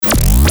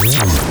For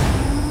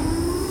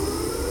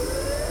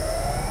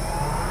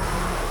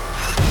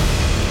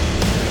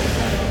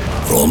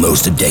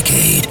almost a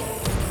decade,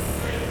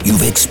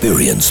 you've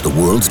experienced the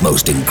world's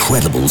most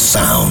incredible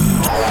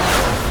sound.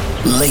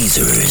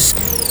 Lasers,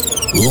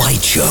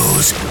 light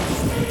shows,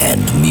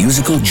 and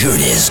musical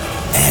journeys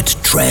at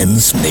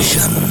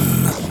Transmission.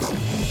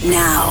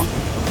 Now,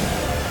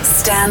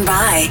 stand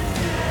by.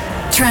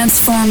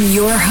 Transform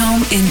your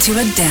home into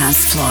a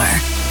dance floor.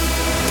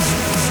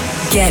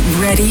 Get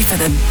ready for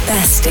the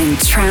best in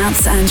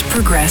trance and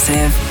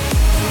progressive.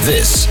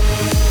 This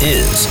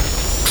is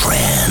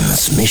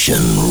Transmission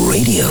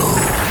Radio.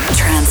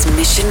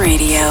 Transmission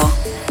Radio.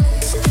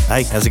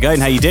 Hey, how's it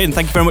going? How you doing?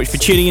 Thank you very much for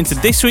tuning into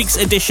this week's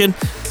edition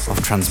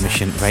of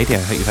Transmission Radio.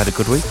 Hope you've had a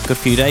good week, good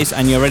few days,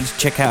 and you're ready to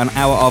check out an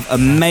hour of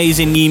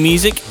amazing new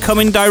music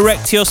coming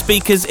direct to your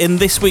speakers. In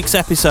this week's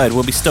episode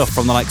will be stuff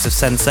from the likes of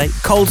Sensei,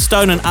 Cold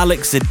Stone and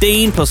Alex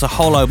Zedine, plus a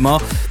whole load more.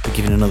 We're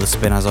giving another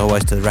spin, as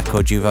always, to the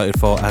record you voted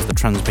for as the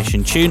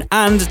Transmission tune,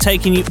 and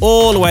taking you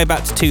all the way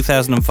back to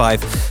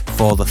 2005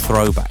 for the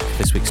throwback.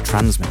 This week's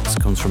Transmix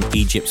comes from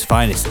Egypt's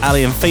finest,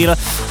 Aly & Fila,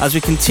 as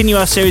we continue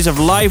our series of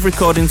live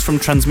recordings from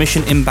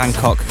Transmission in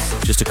Bangkok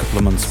just a couple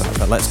of months back.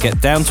 But let's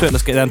get down to it.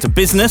 Let's get down to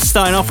business.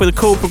 Starting off with a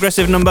cool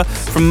progressive number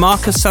from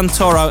Marcus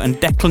Santoro and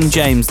Declan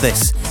James.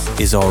 This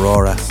is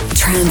Aurora.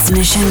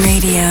 Transmission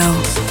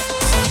Radio.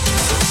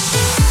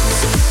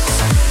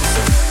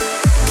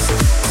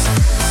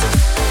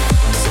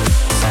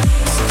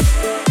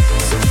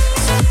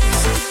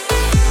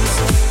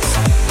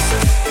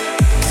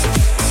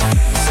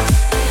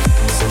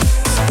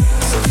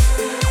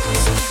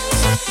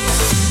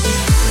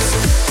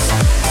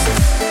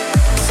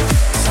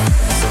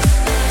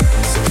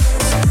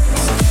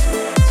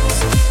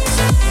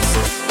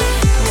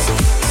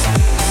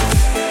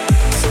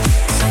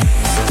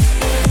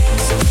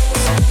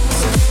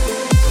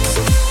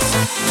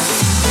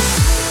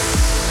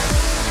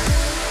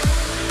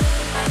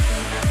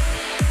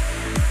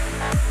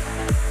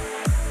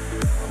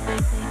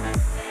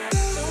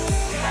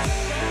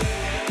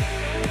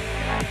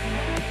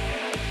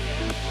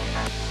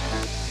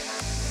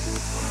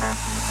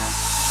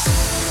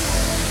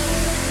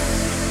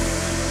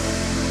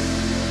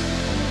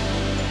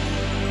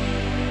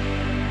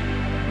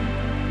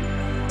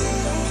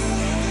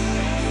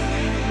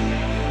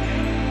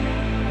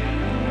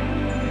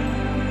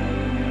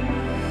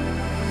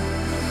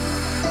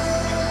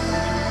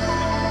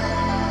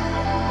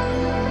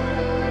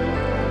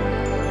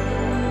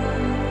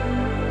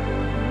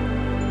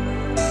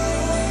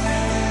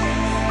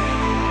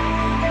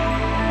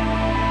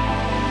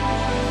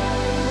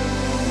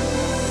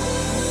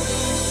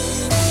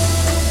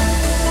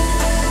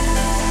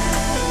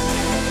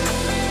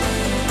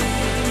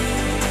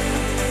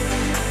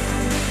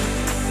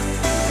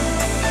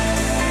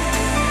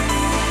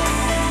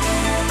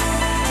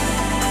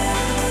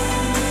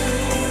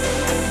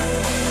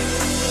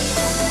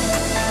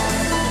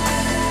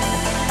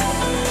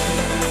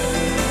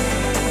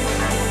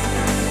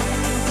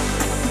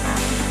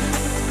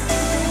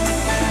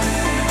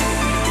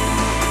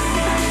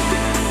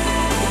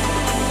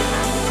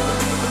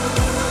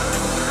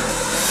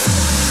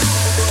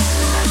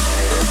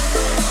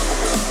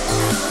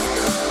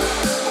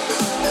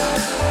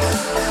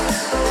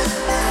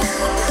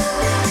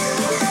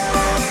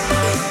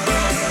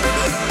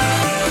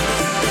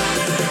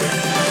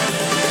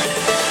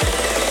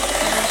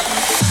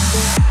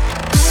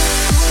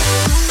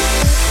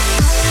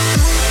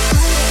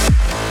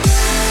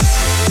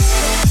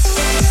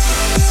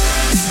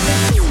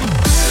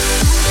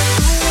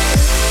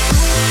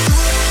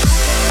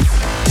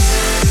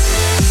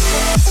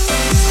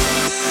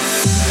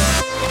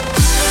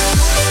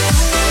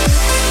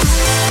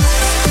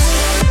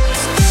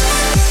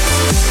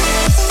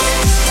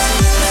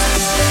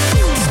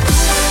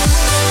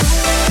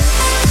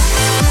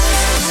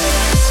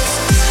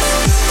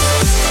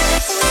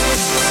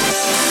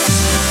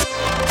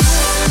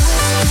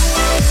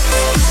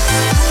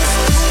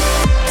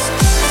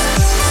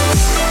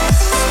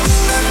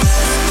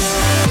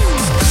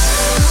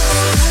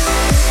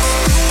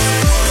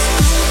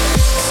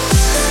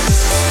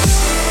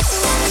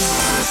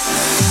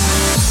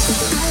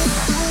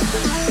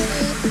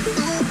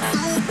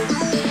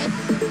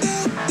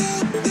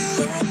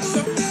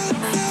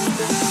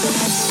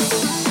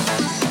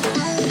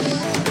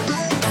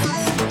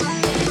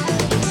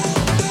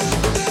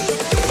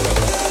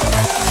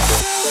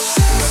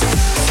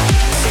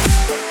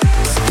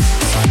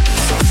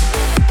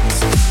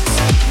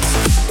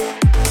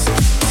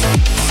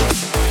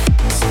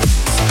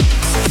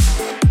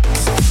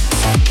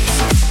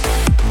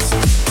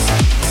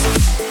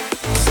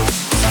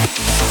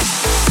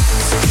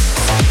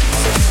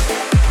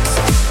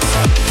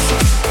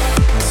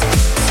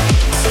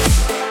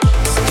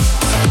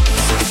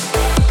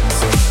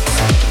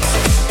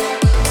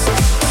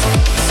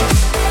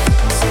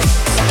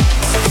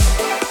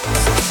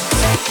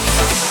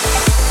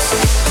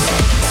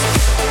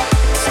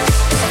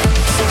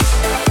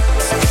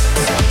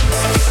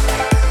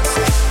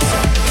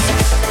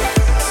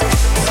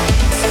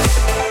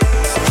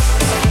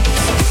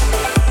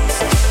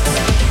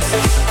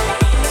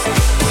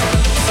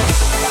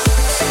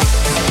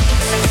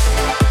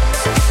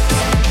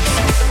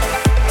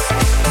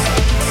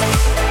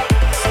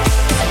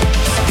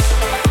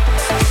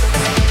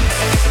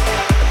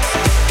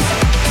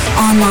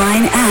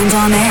 online and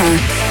on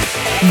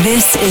air.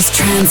 This is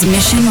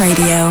Transmission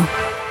Radio.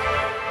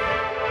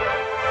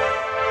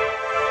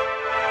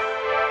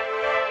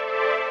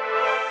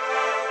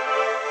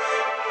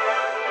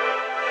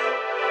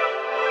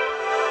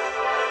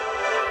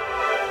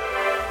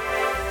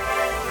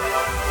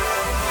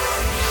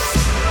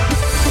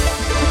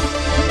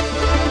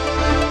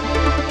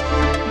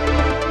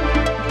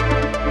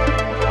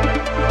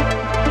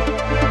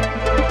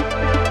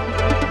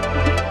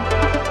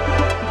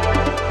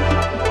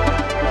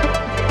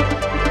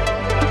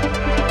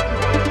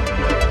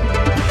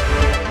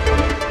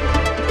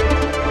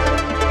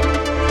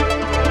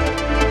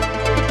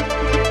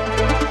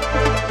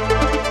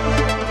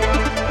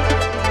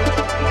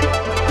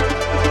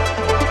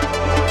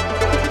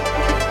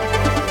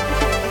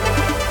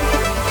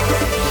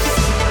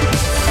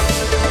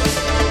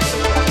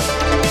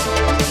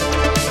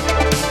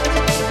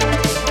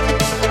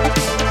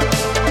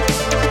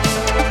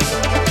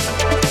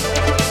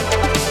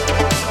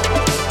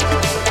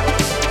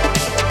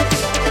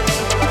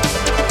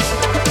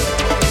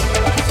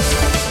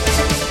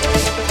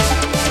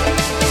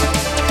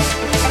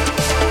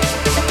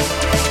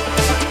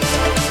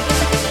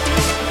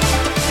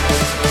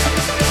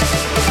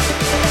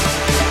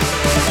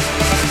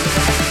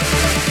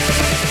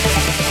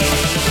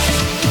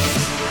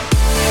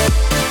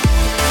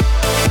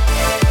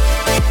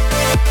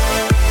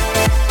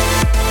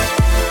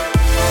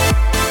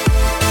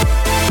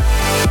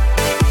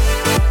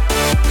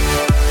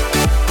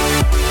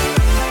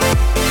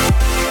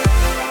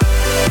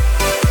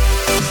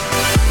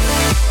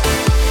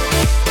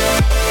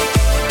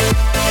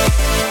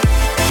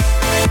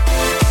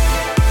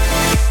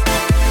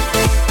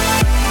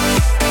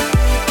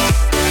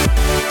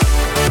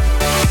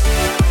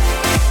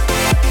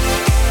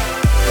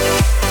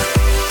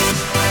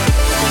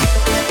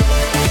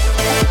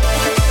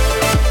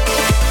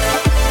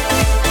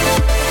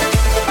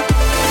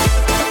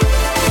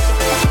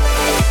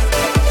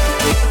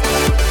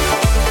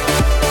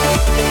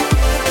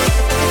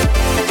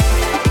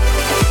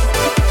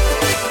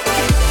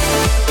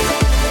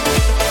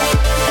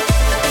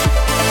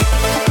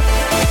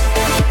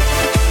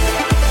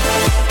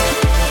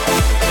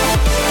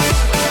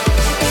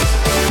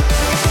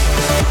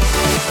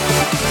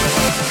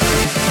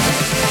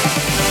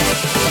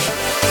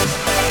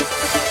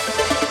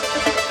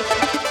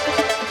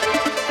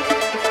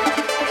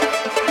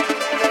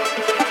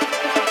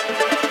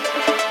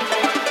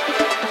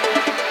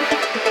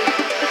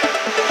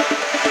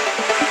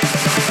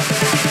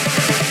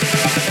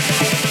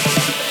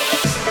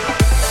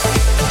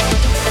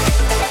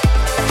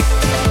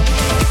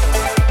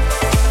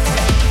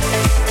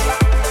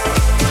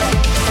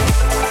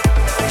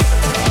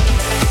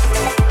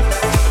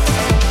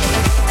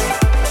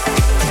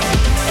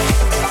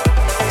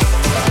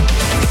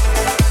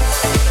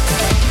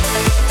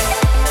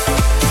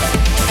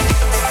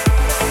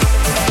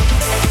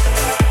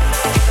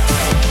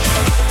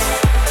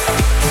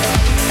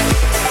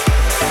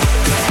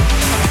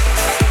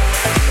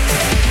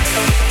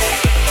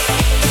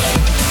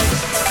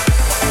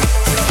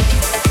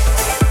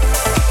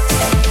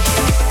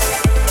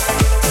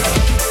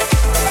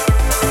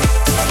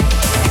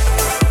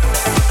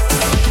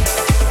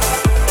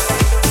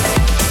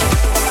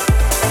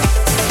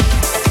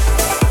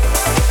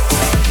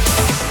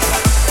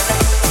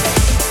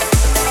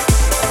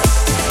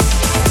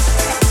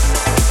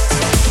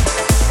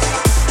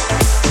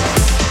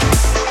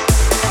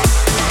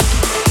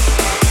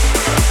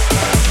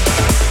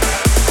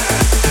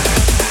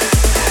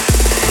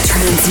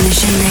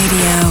 Transmission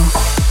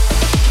Radio.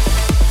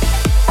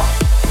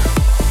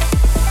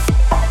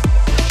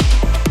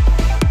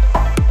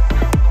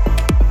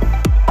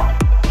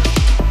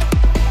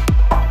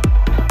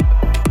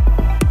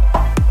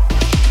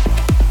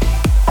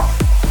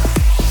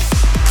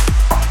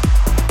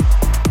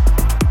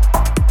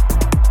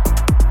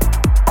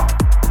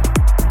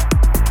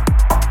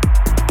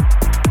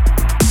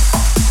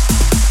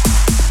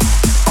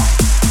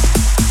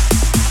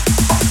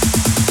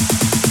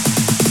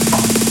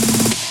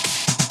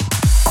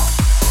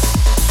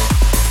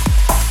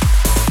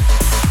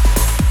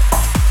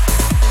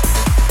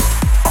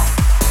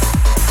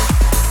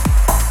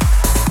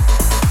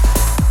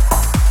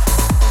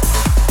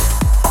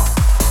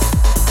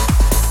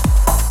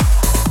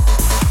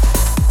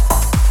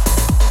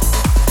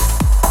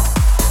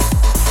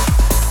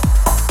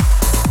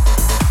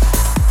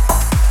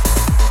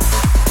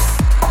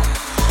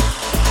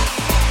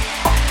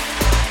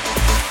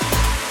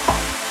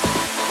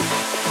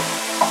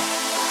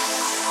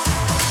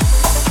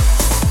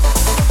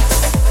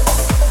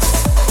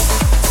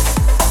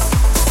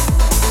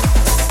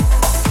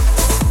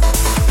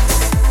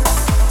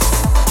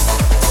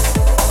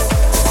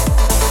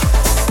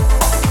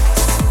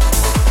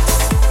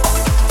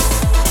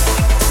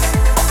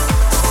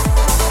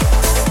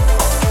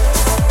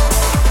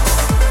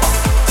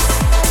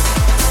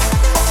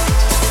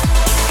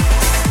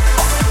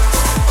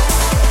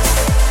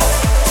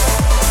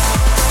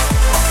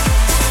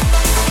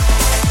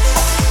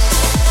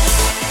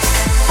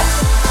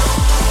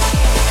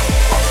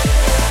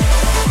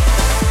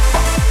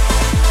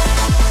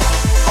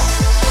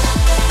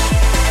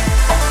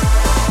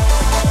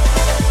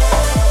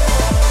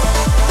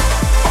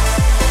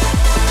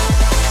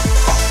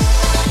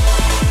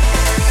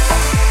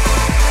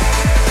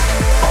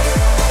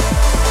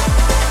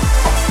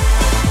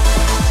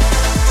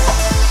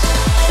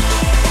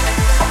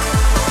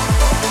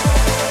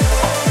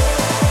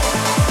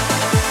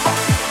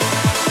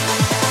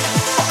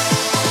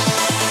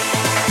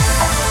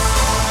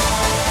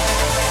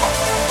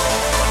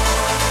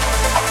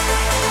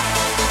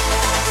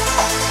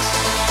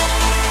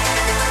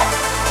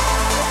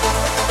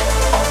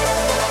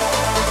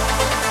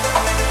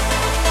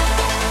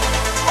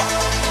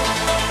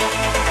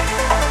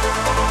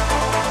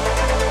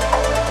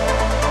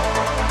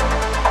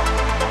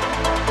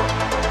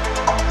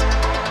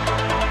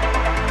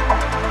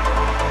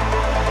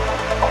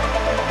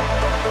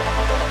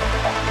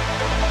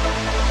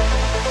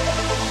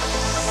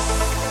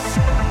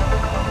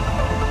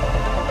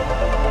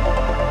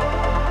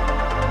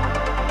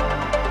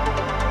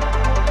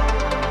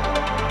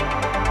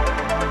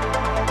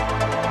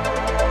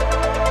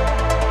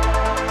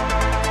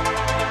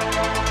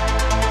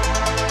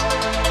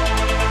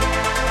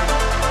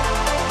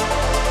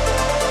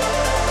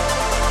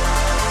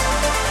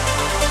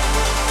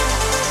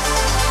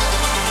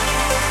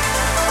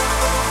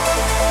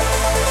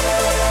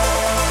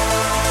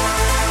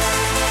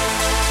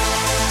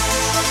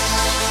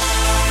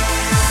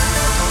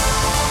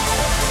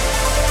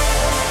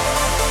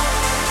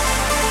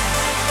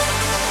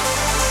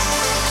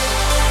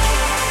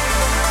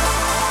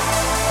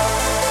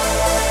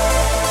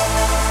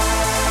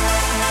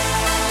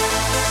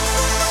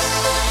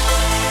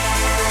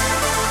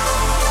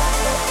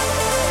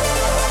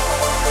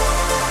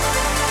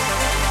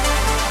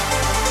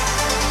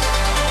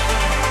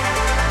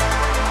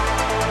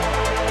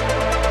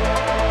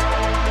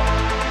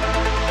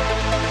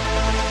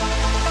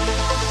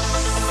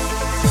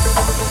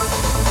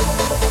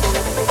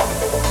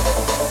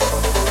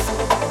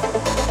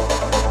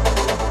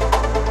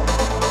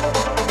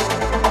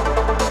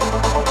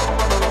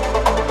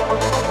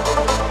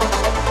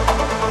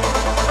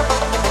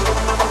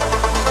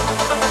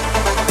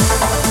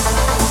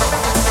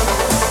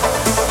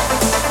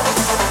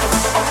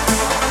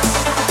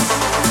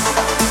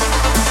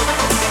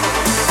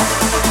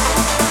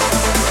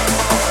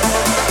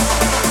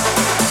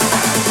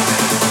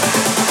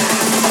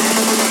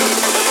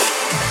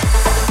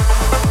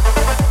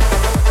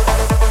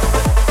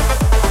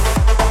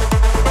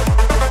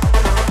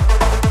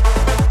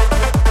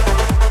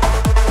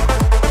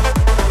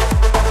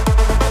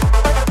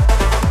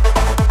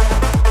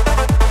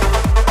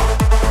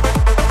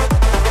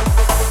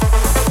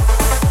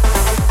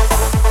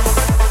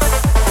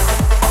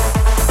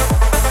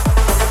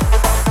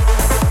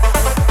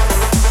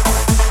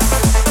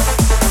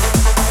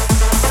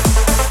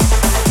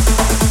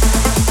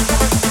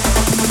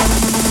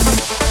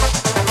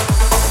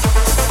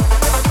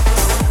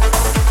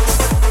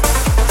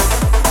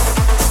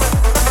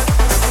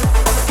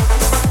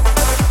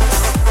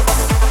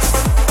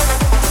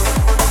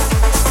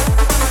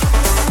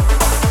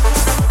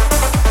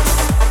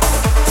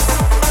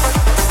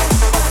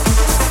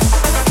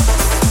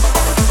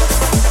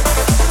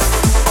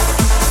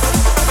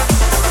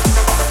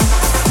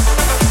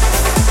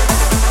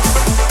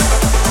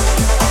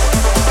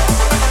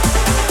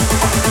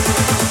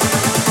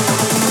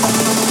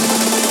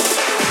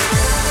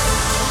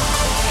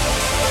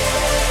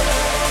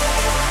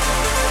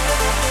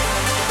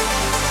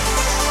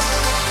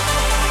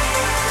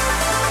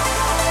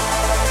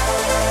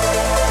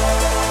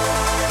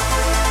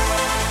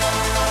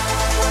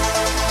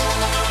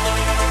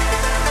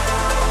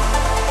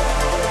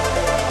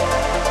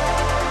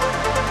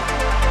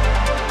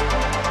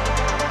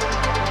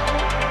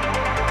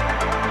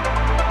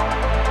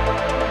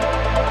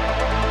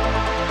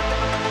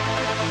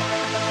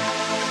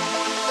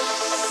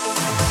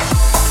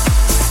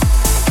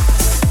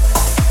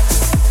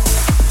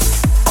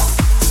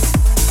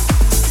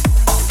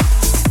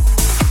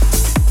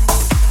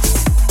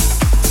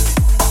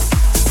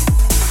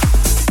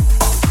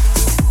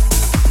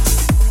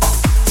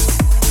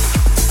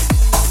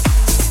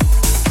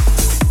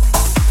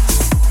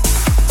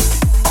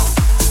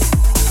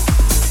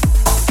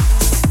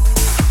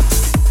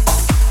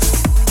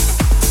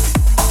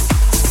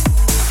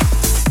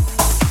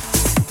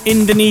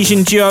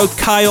 Indonesian duo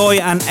Kaioi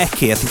and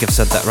Eki, I think I've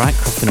said that right,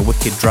 crafting a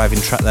wicked driving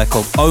track there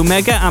called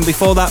Omega, and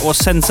before that was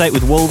Sense8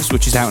 with Wolves,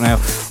 which is out now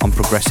on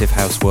Progressive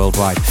House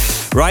Worldwide.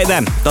 Right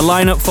then, the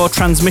lineup for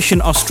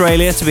Transmission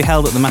Australia, to be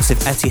held at the massive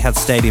Etihad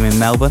Stadium in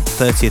Melbourne,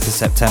 30th of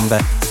September,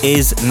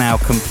 is now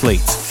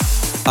complete.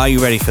 Are you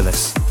ready for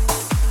this?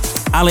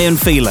 Alien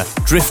Feeler,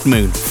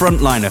 Driftmoon,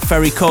 Frontliner,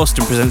 Ferry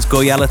Corsten presents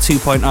Goyala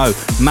 2.0,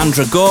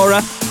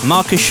 Mandragora,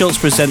 Marcus Schultz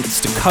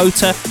presents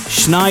Dakota,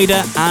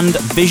 Schneider and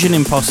Vision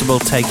Impossible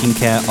taking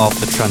care of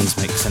the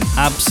Transmix. An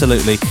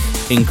absolutely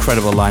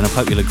incredible lineup.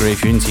 Hope you'll agree.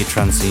 If you're into your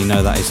trance, you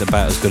know that is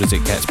about as good as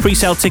it gets.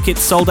 Pre-sale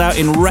tickets sold out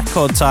in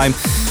record time.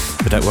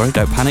 But don't worry,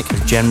 don't panic,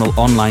 as general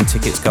online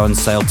tickets go on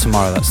sale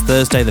tomorrow. That's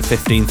Thursday the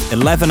 15th,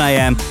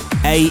 11am,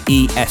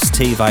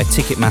 AEST via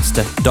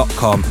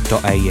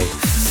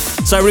ticketmaster.com.au.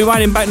 So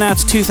rewinding back now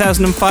to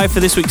 2005 for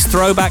this week's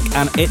throwback,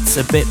 and it's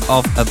a bit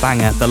of a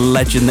banger. The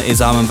legend that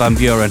is Armin van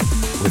Buuren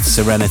with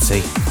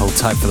Serenity. Hold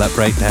tight for that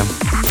breakdown.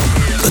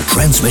 The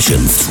Transmission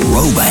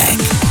Throwback.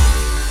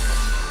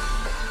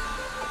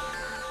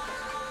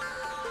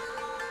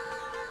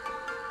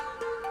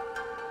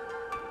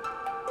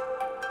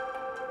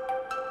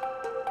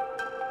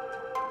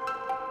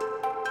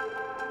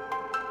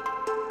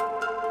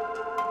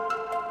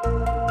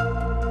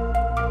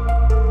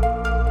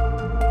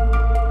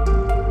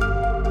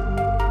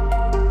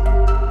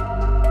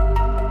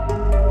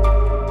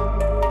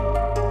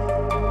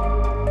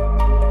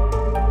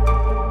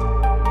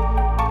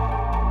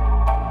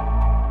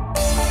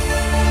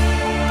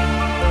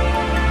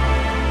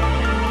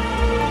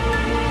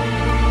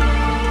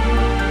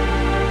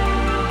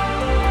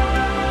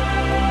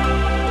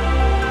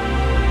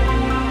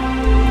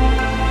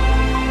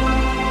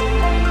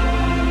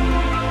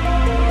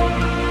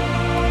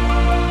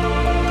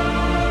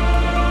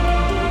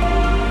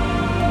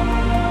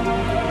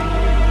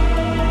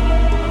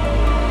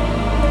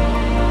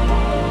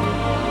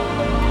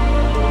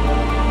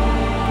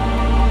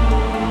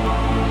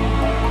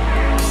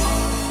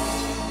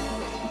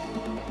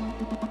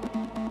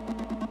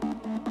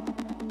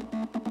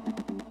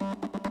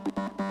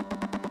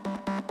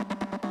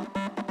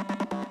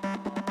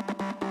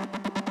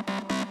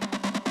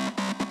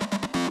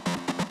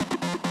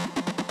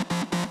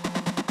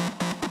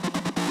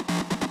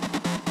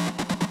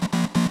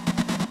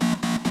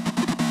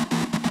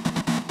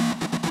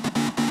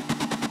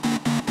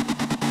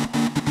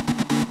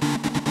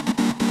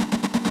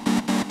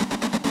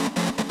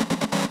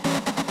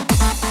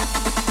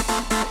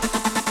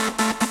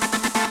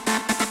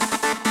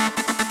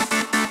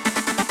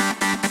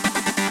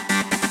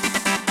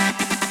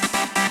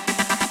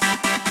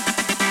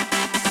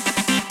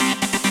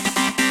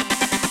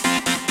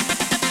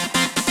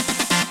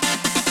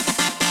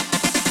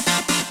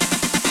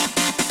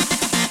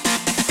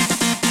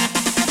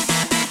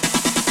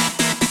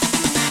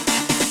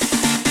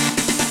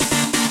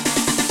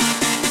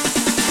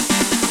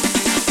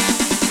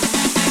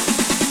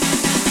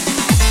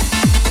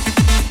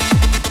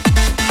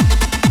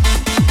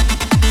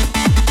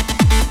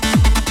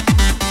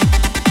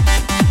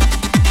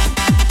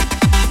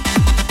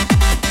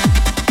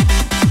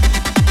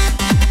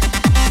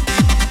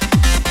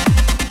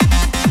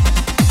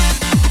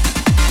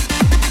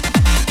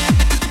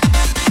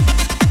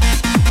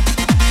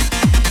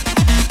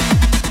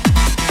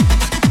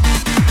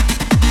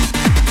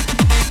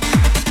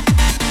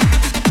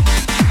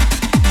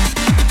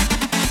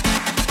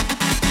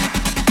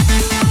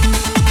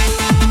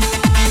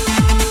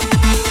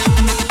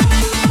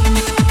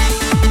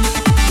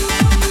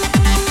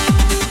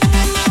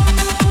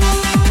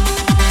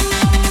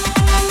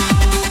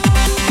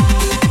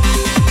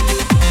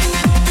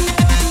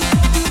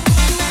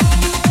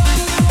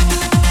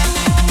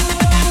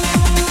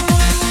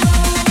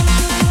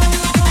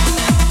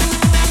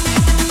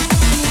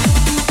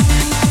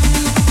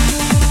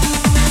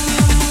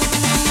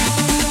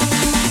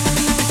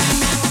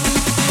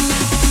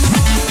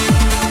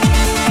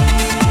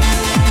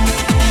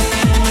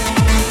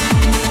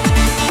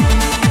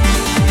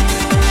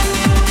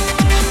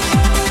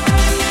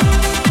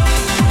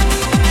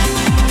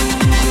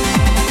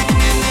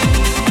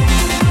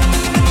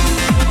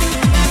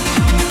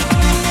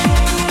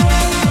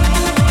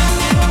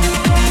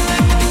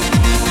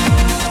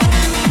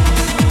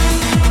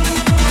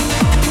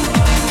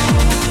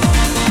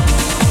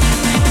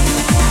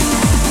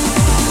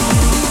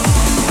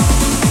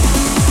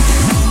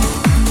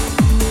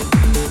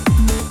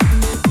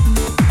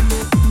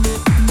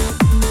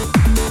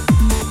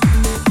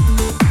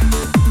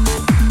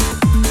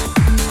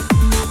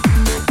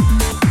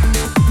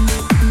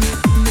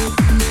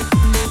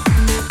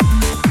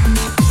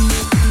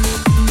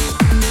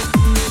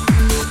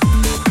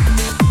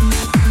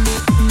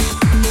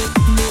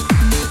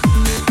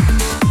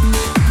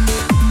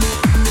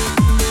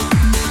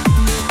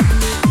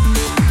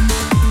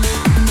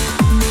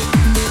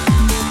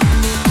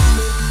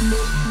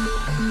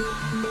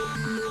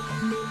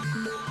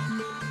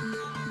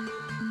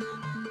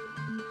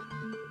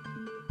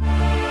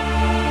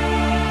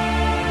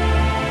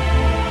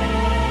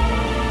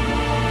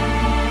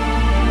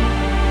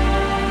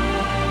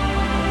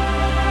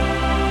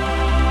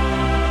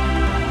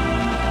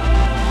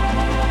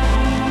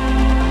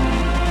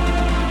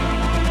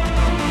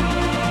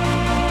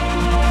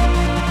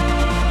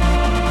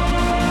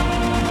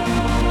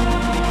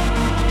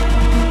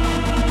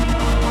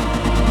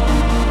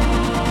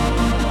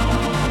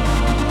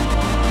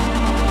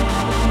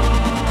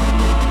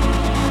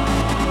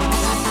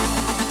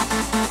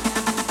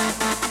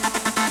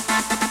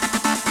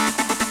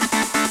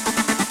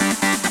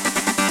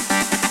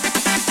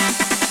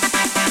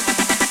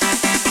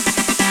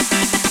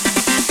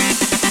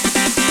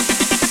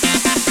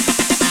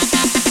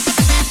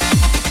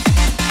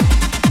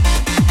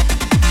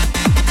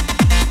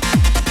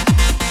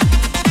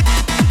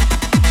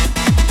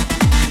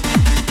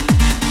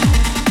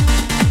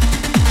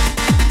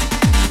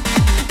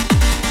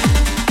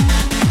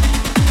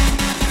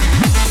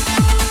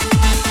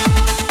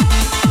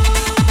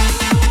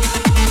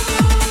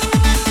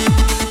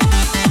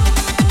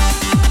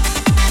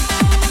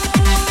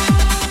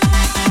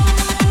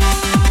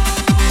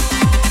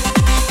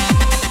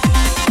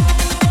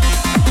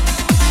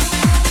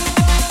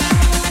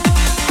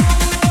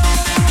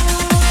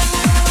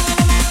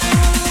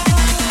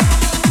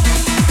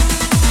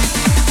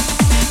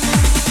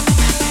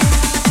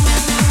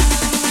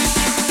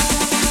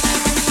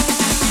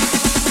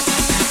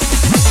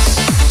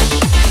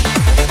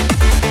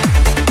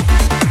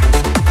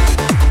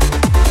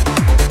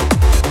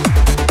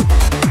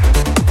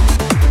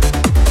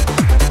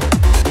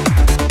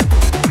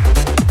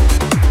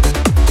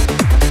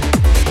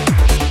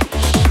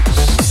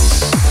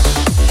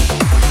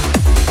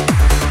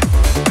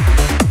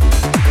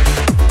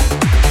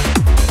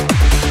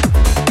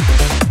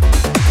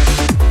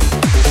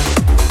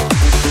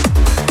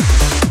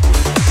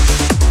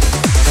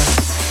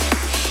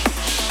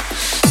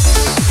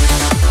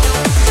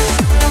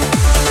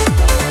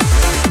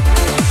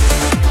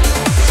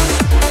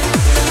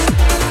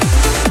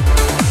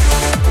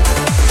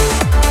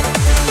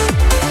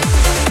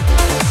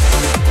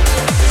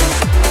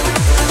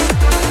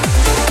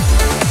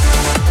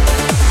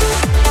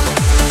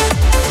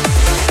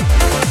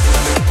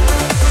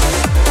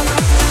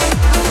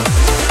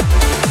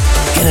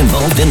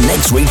 involved in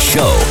next week's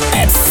show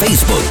at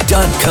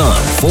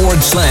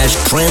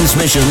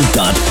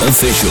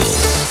facebook.com/transmission.official.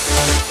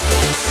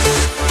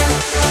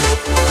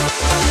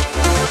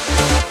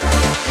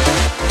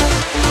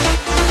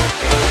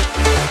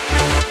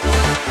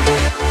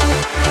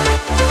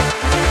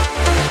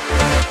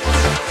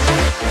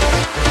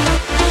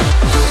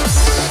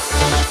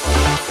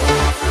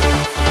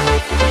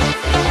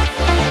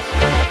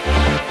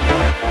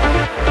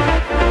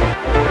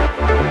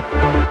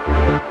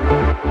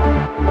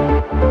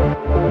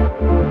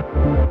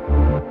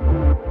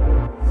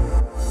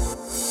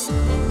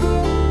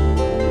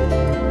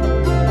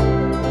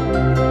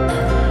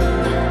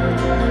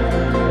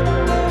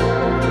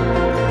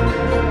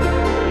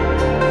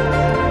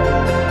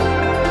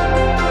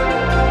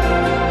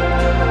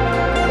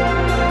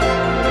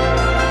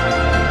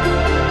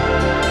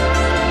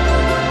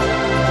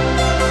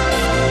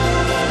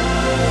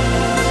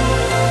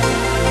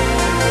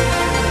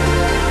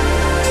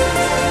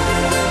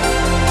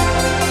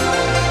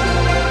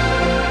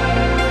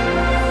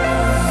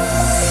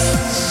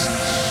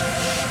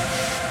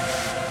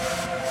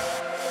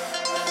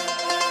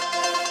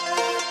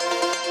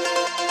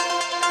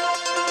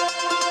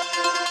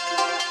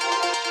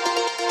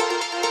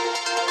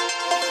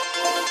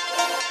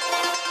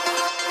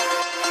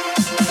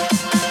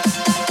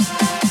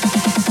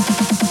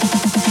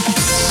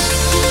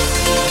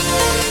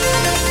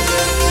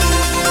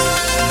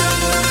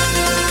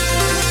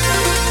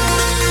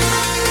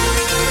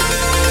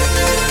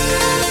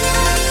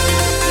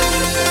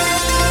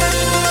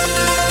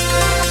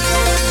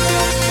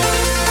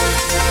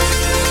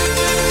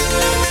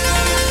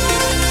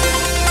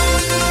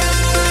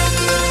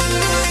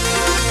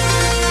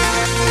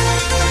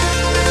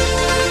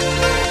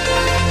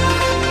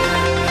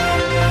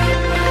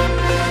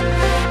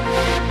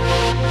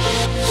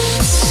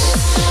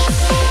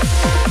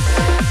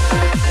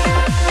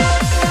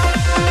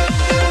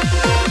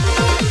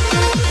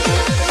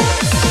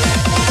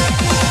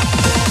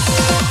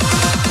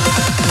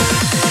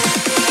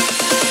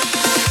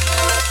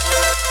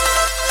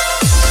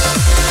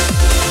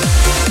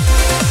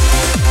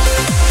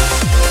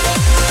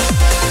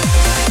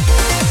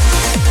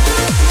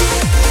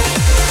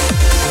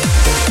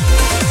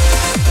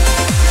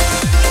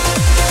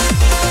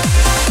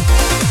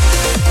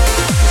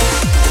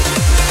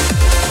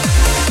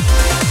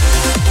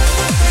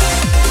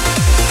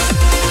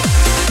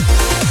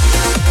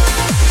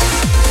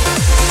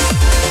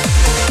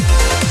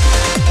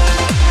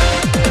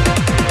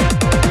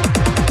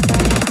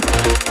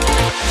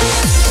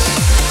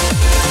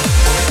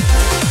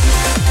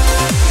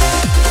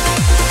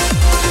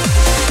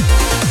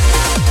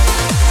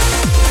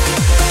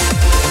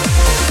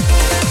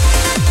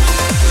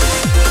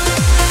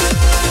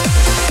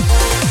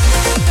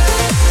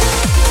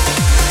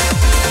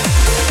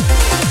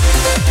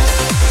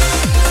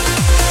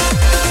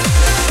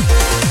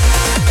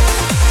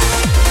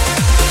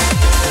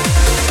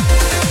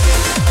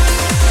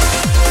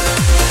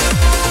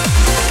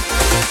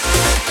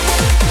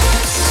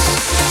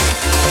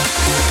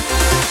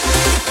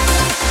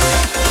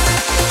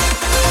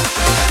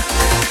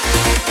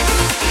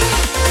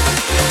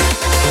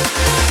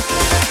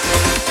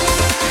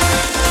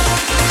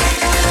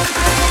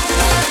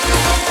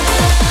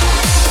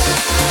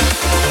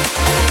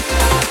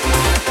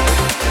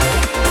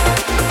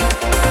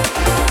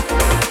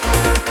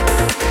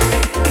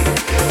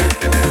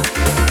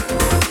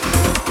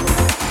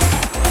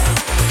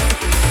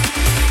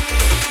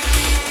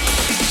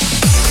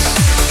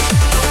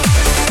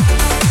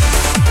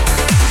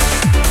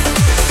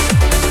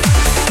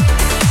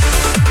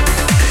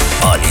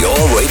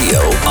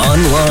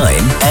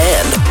 Online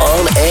and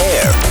on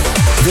air.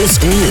 This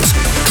is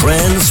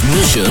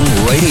Transmission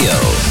Radio.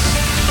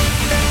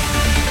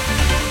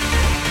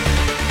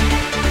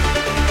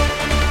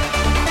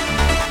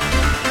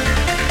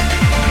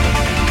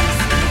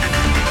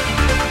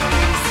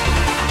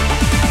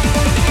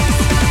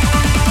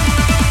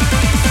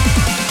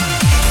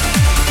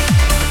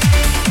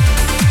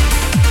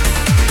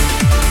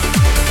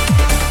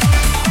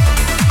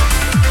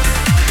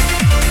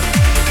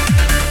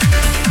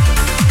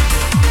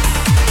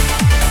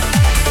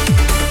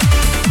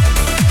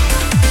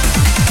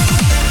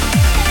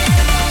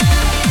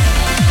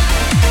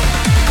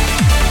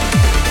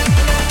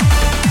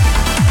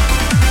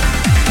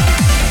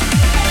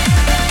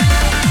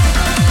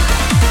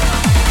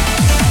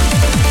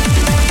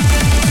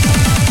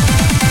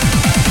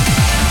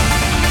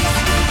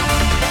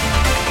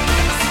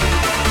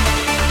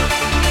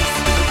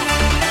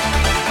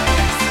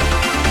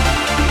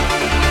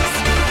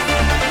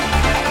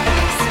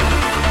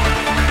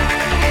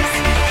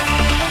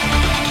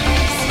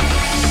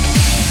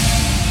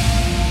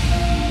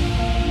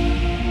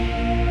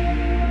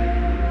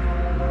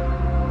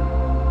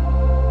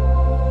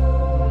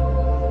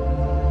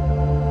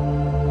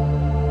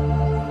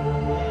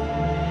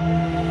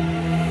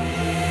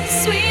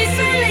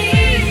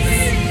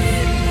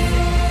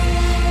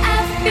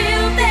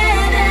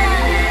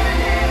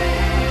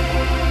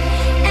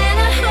 And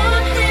I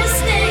hope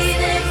this day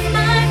that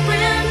my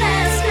will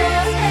last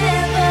forever.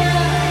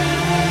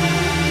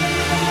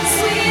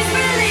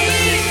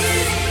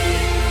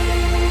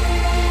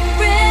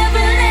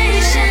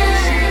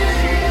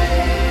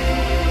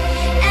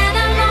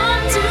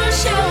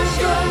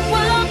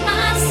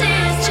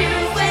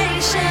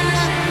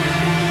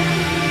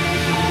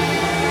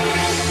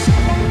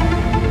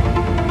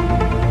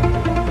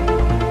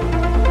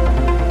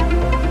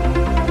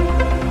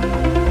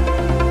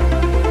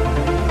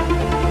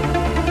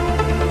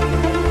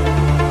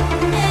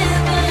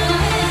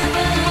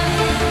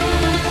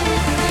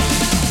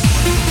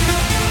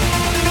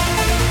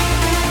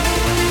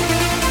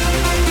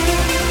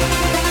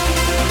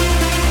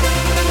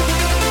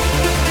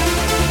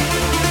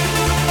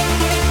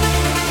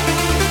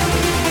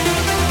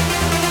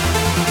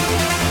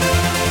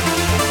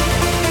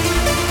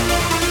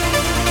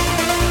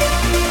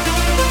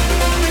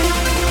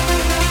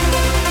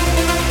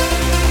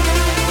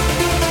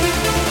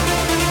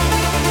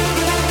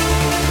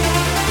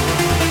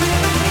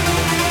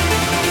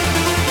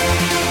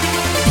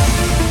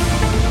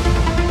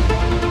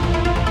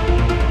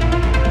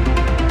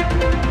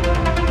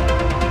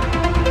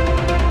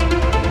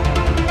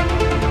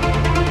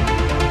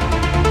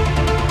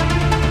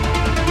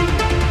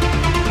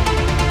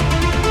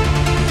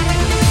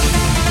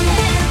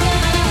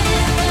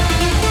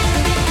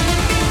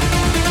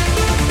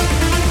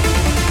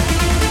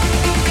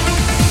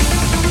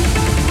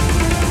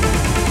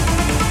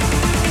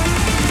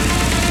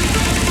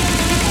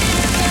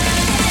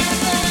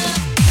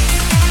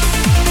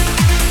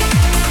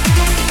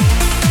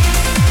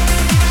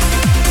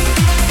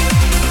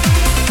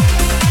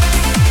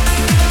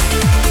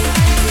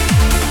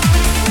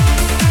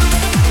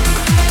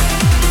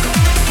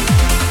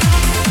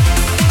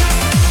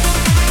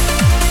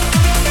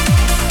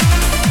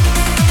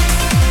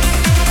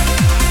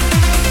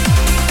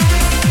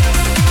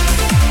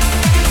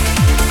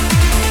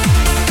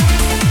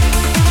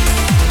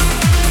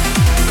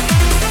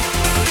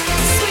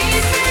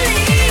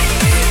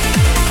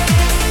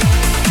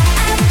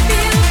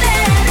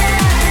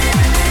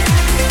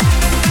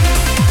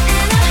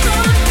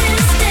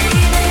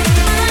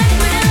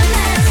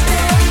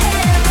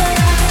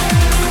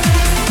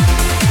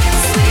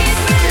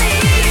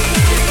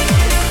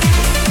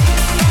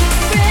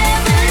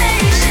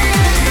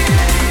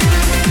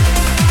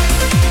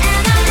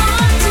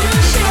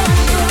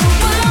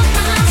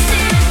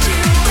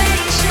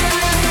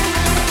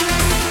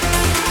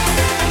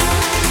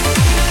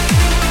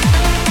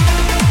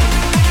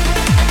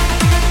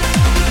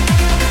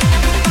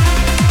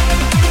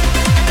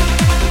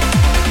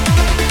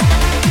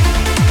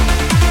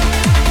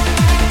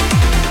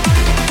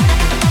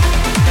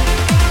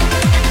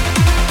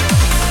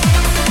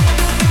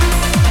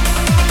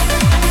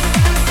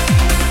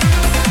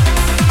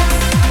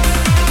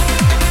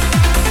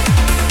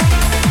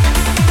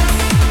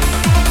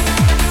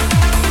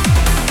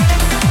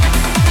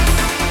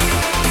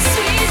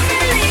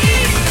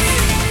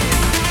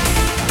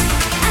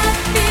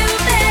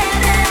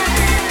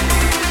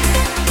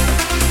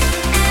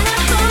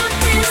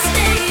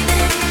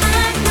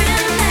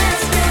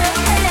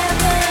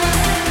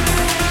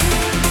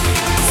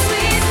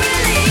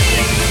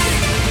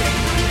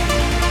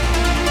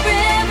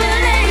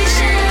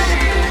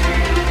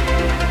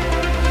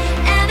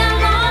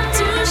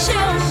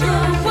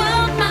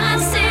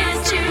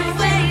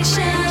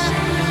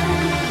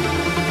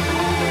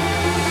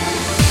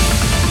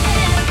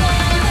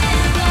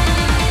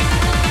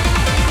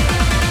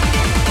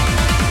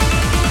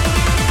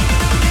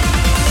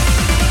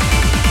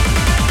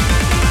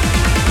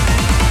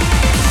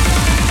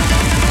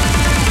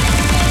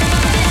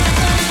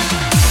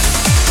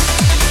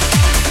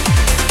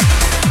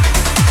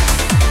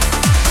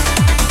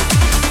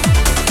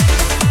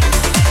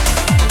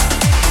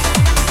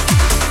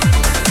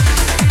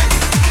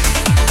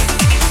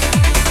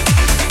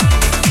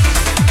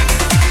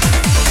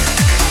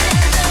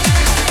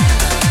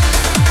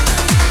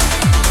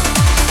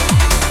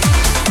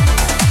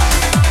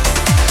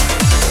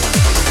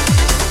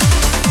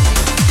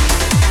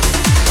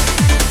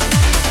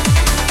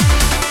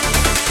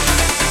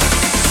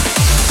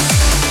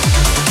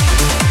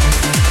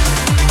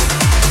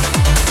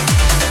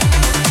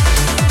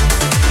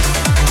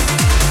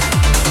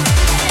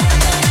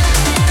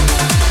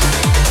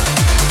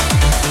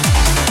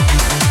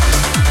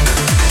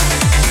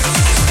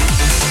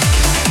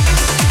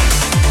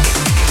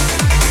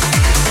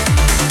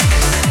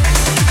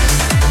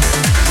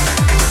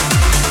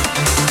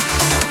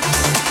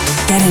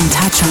 Get in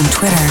touch on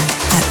Twitter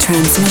at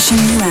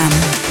TransmissionUM.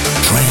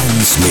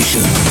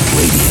 Transmission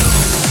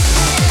Radio.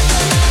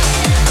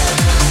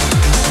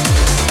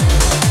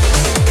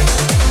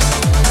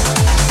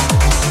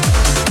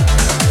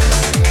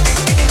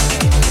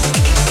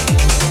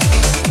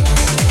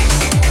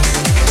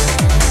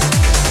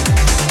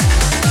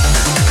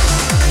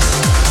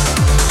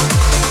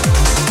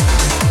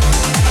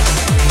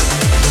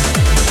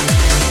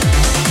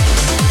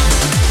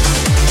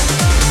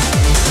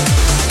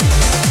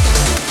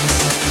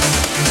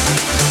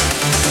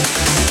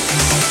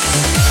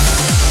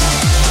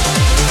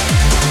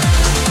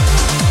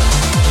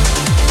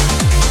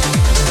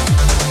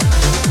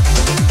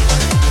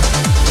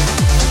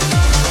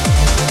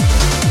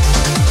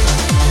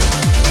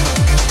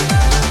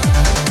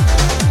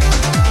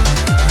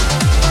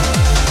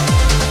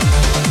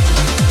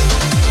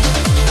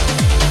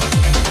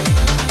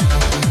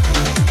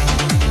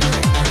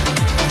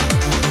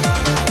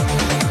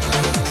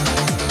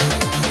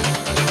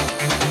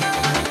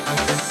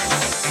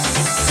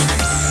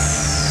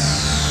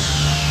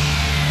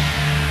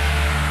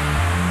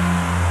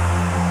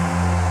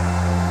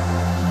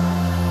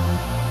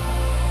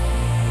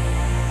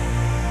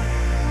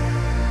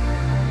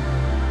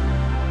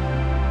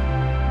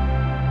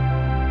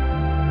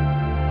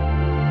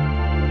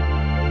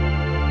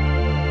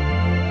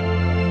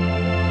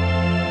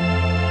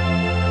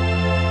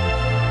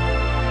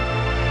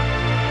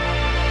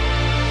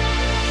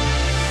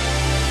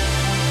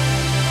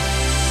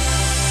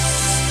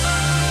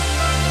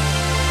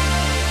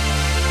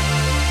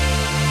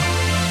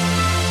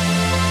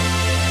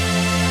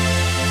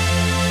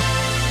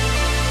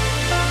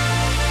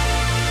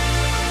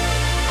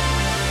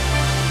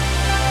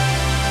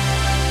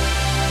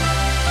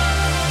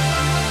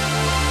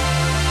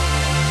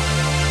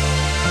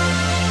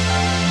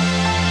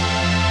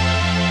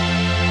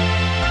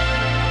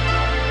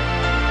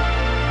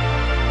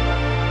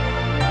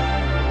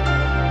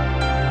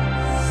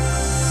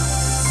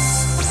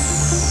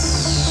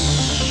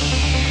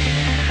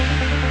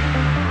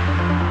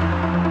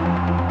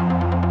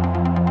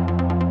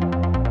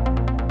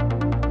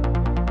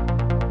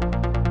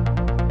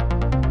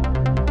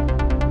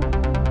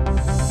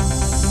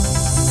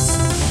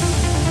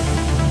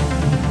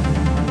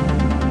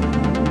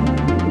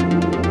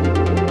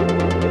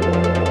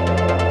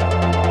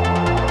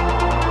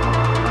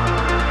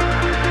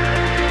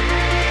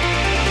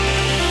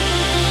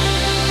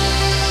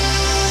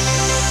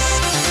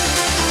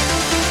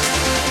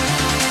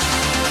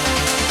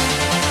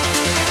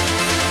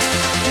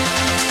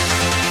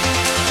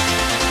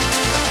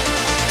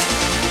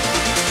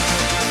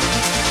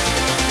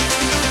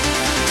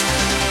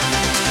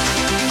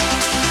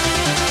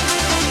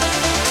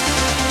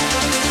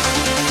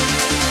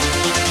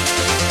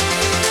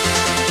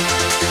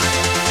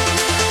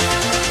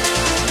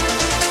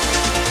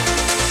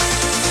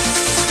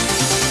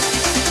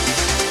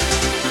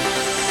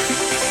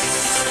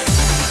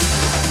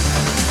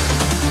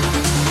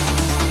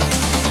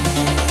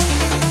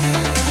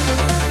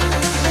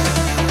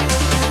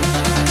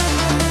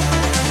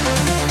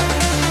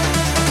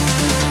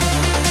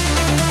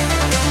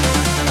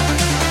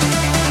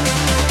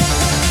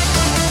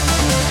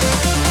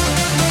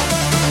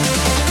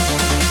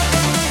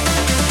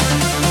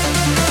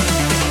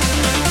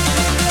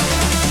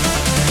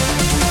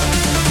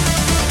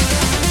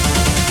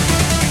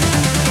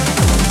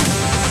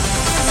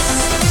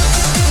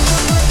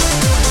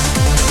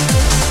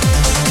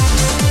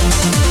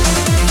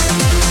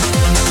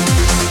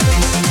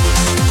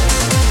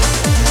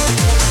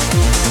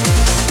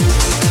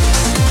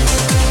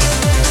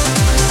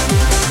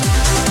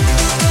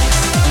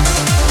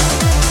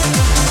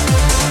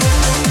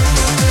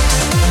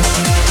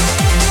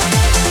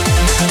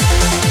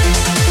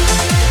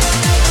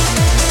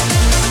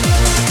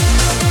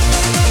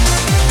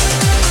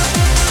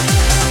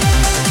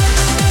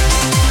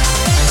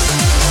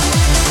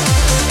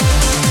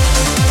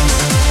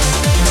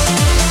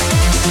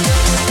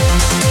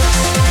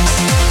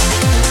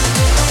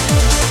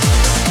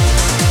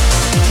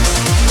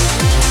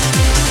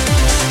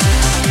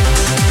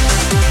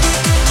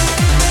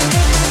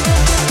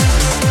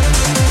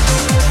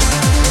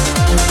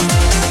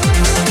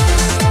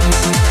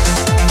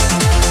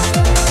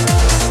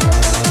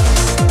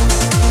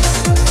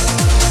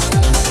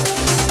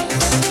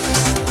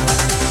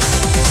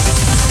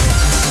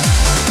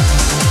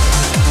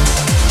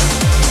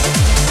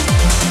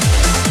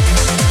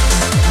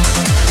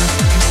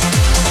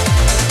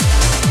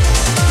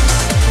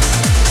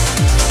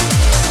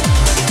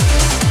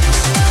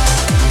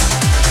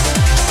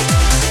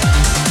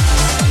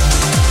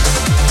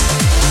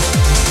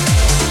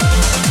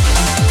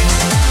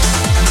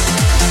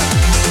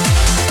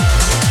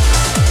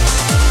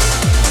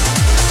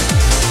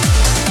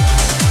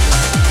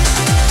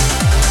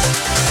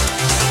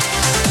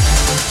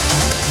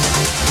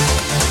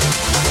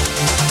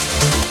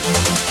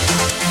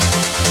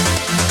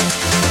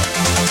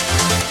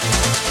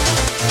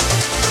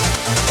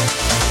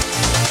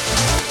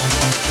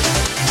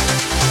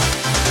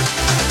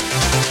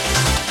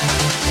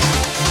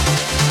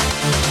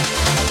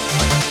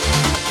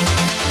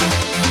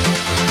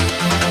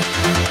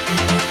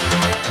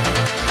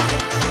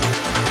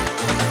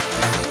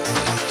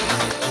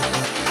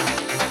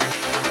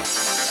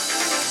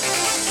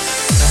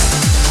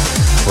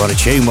 What a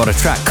tune, what a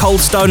track. Cold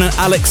Stone and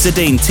Alex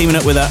Zedine teaming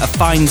up with a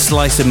fine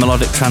slice of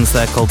melodic trance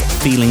there called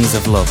Feelings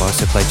of Love. I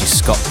also played you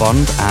Scott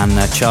Bond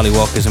and Charlie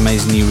Walker's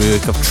amazing new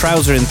remake of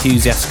Trouser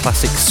Enthusiast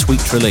classic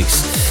Sweet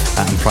Release.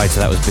 And prior to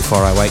that was Before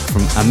I Wake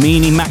from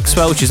Amini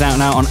Maxwell, which is out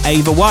now on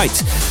Ava White.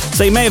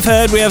 So you may have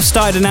heard we have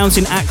started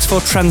announcing acts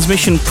for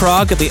Transmission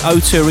Prague at the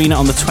O2 Arena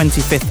on the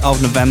 25th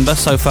of November.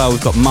 So far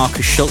we've got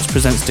Marcus Schultz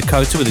presents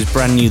Dakota with his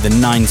brand new The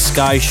Nine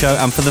Skies show.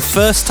 And for the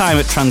first time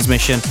at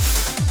Transmission,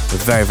 we're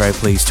very, very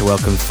pleased to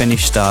welcome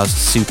Finnish stars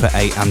Super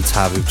 8 and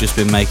Tab, who've just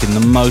been making the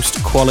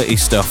most quality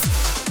stuff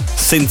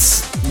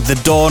since the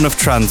dawn of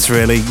trance,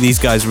 really. These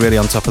guys are really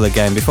on top of the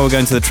game. Before we go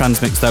into the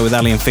Transmix, though, with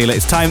Ali and Fila,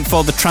 it's time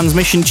for the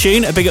Transmission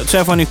tune. A big up to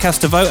everyone who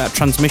cast a vote at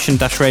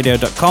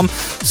transmission-radio.com.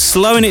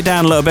 Slowing it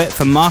down a little bit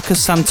for Marcus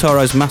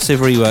Santoro's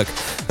massive rework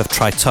of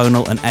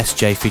Tritonal and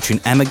SJ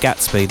featuring Emma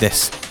Gatsby.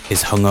 This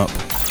is Hung Up.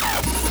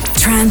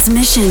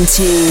 Transmission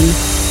tune.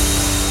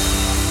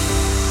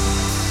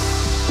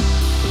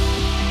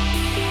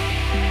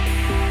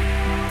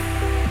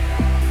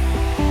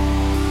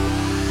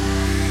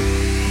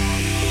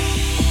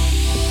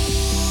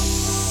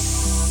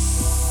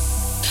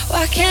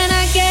 Why can't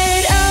I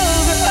get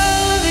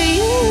over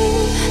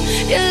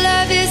you? Your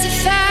love is a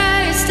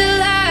fire,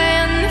 still high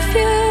on the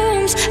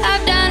fumes.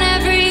 I've done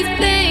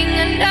everything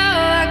I know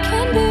I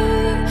can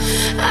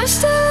do. I'm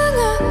still hung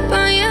up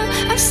on you,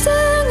 I'm still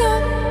hung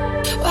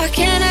up. Why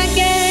can't I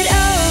get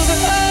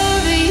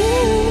over you?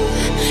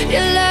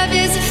 Your love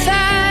is a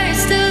fire,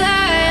 still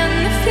high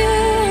on the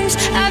fumes.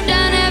 I've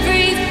done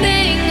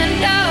everything I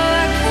know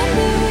I can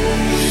do.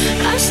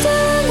 I'm still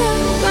hung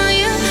up on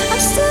you, I'm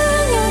still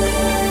hung up.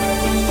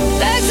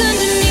 Bags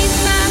underneath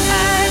my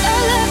eyes,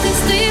 all of the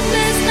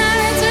sleepless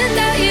nights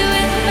without you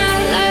in my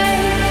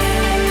life.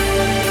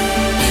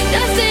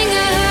 Nothing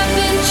I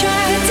haven't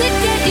tried to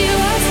get you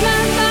off my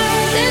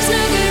mind. There's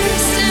no good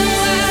reason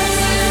why.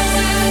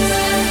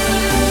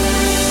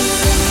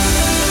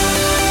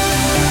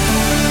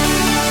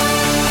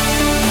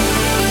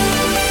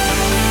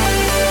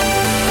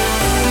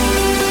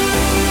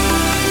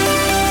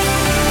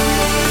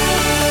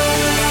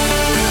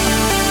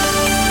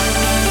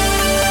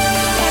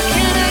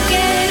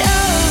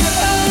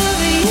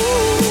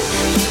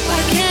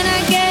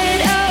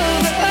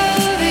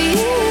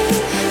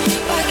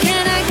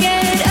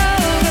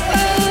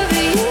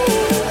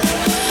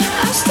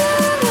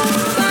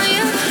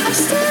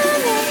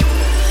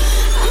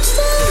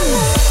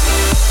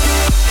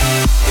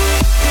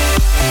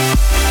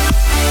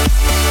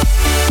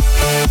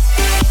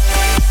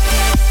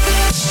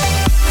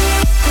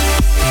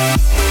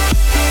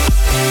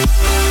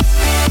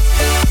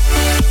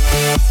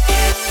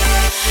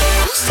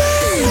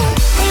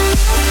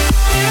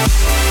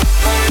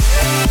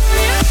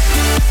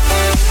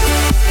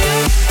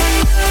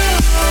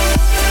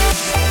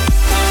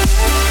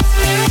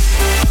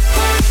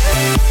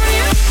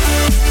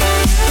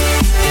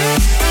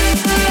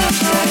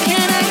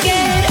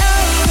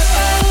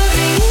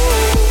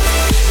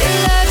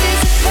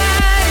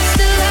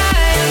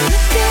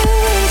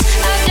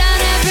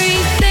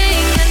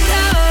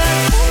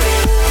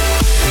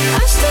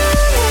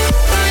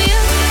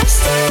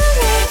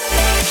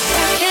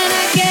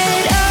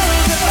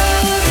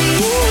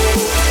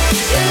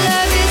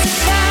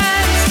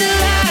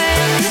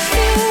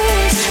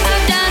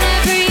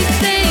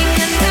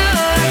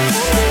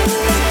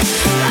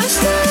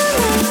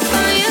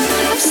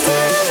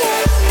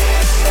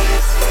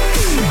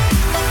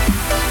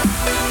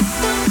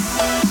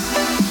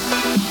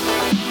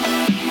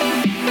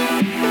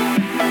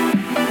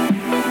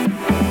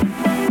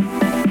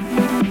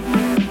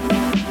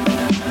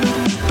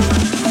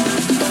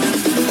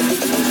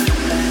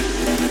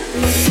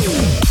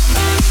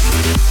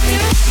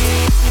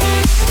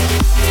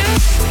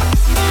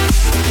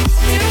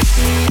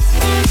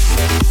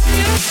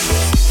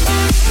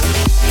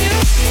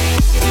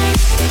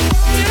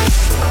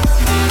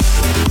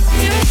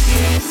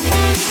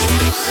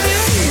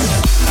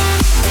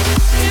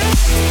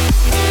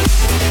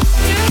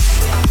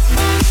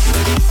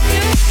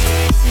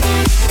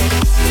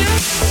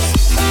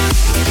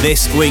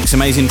 This week's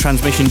amazing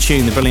Transmission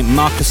tune, the brilliant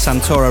Marcus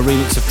Santoro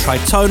remix of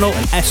Tritonal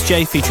and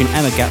SJ featuring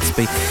Emma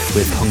Gatsby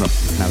with Hung Up.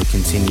 Now we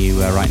continue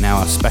right now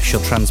our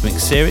special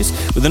Transmix series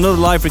with another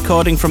live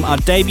recording from our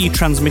debut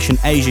Transmission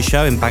Asia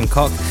show in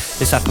Bangkok.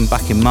 This happened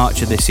back in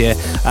March of this year,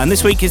 and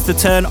this week is the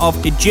turn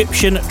of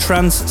Egyptian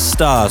trance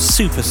stars,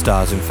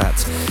 superstars in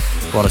fact.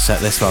 What a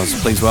set this was.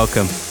 Please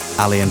welcome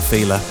Ali and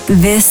Fila.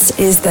 This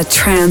is the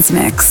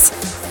Transmix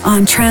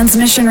on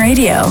Transmission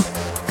Radio.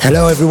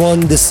 Hello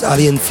everyone, this is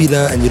Ali and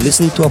Fila, and you're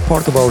listening to a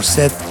part of our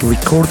set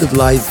recorded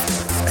live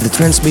at the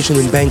Transmission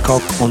in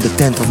Bangkok on the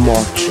 10th of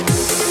March.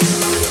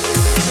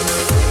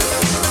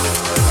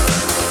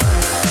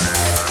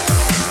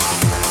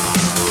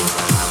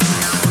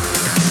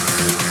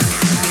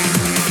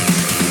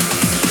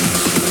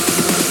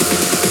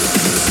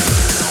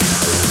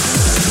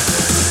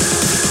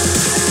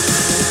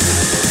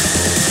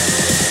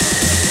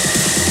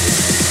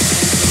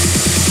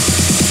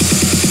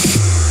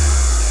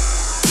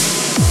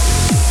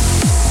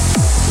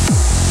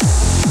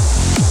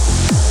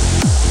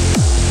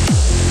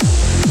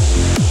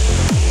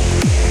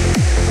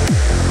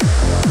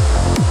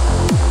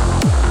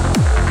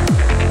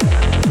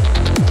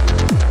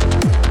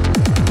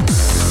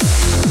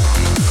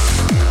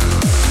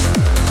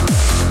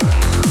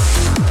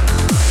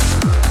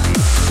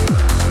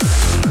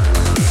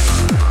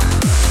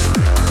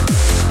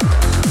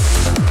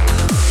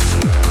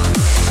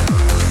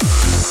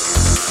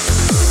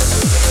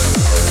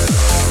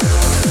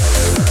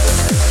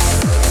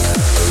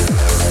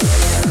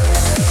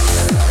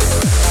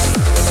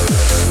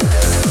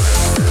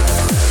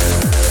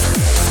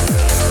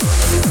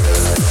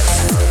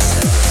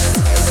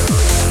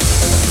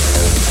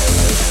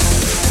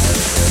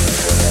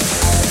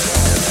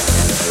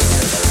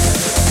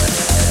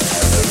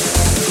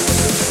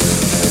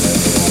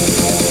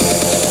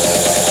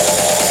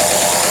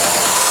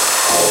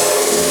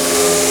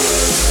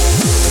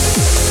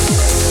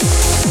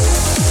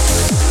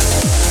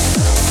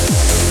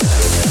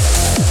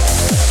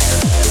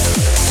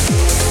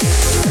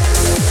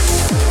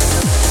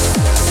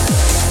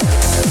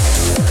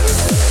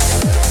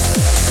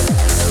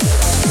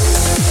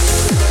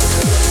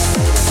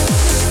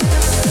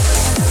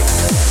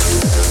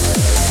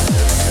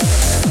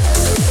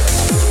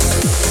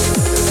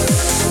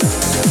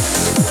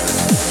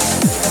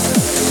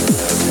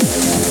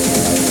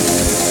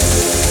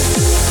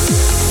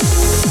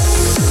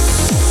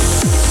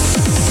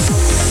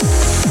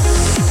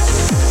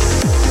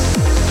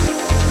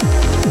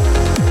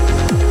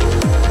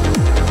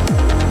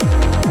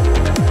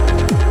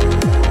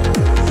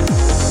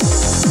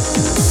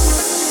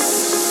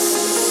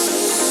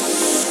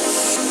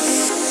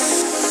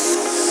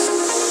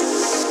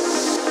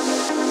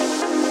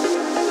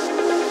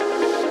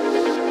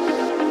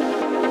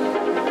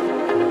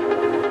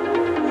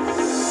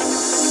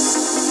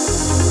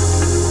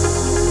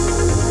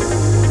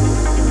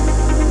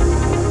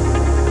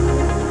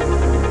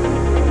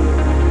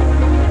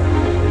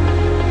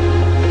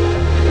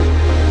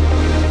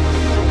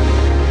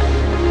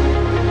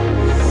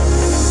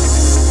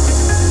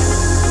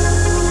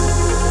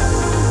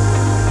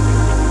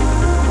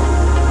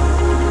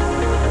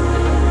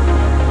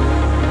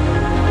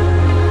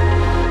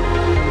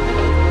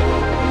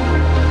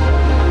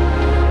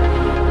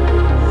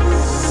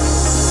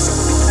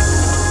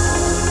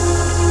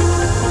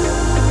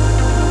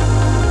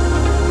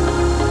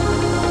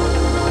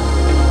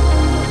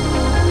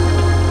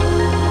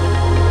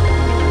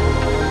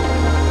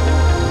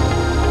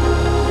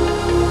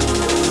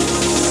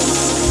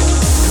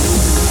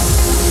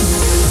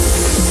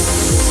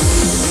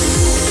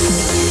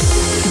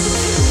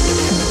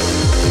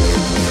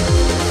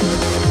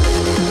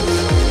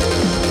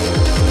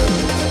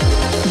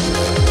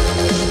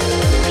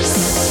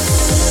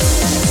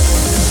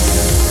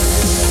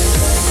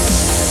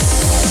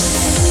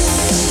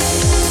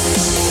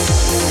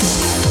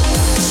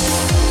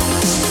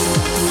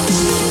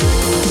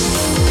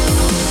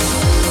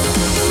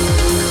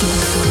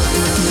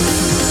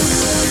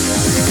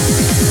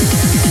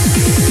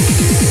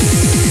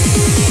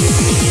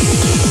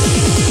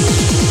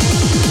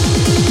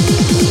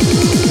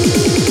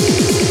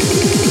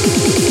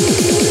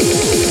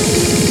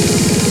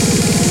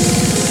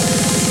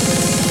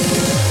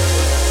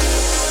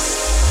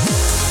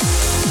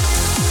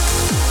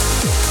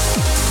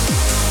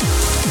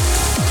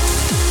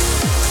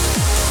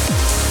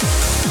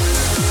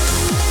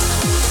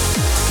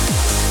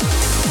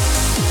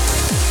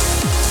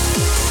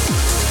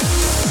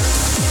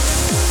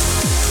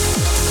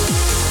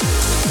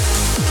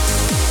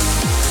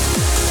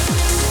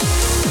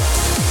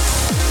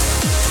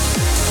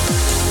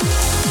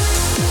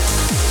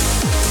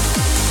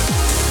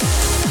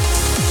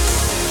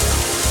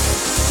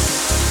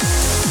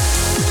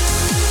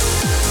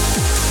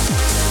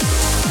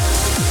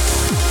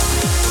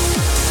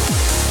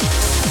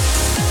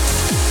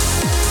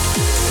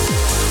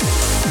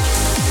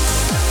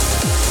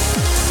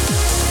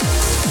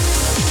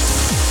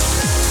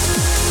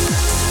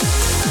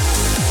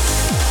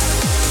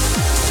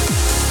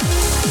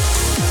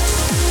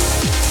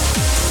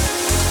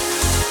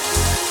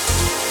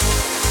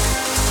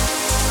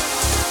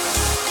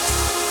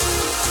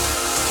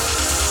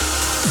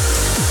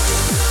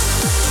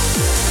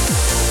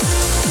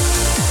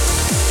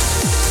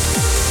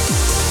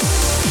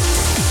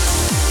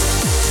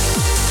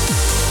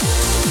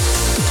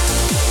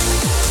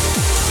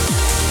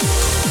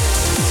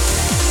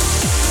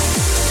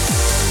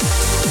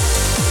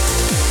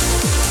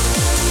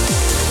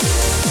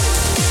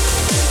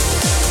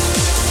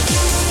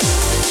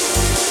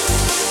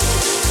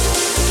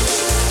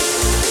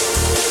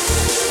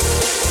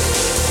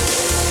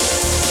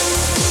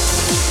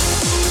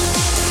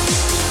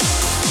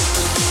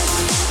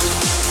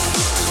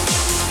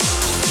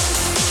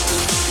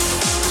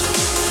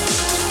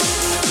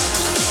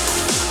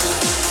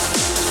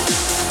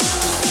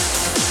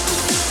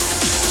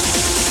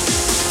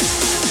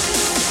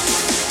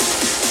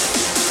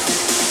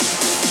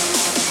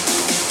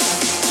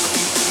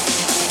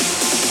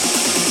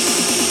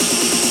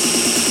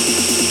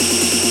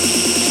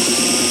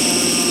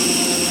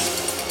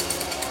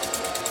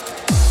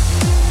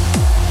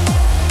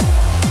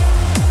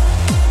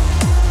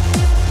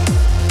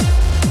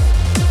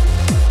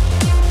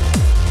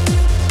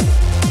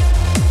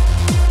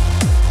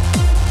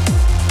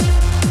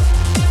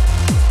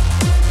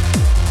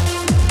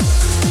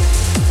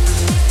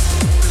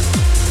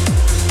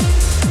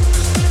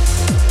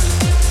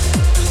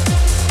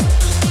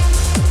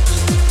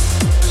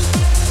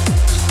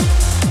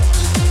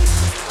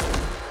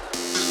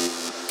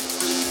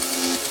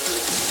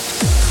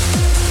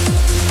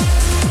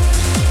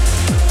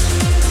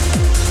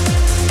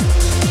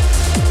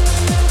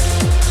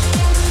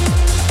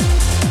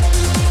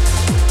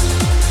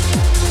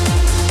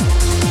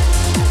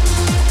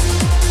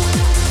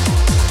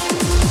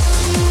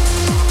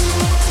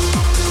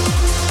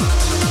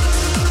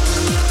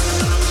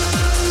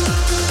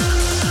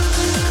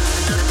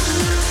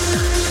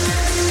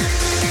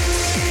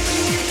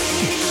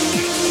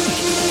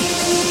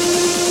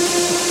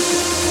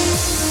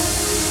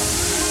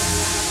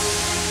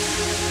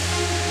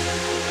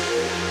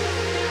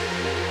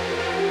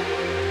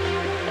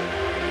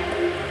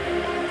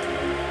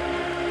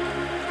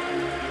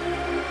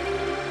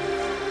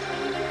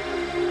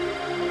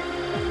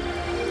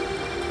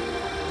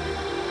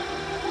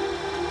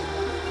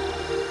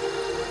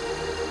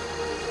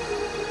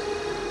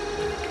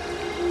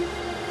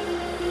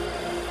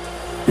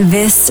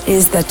 This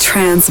is the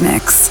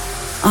Transmix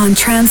on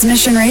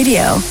Transmission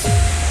Radio.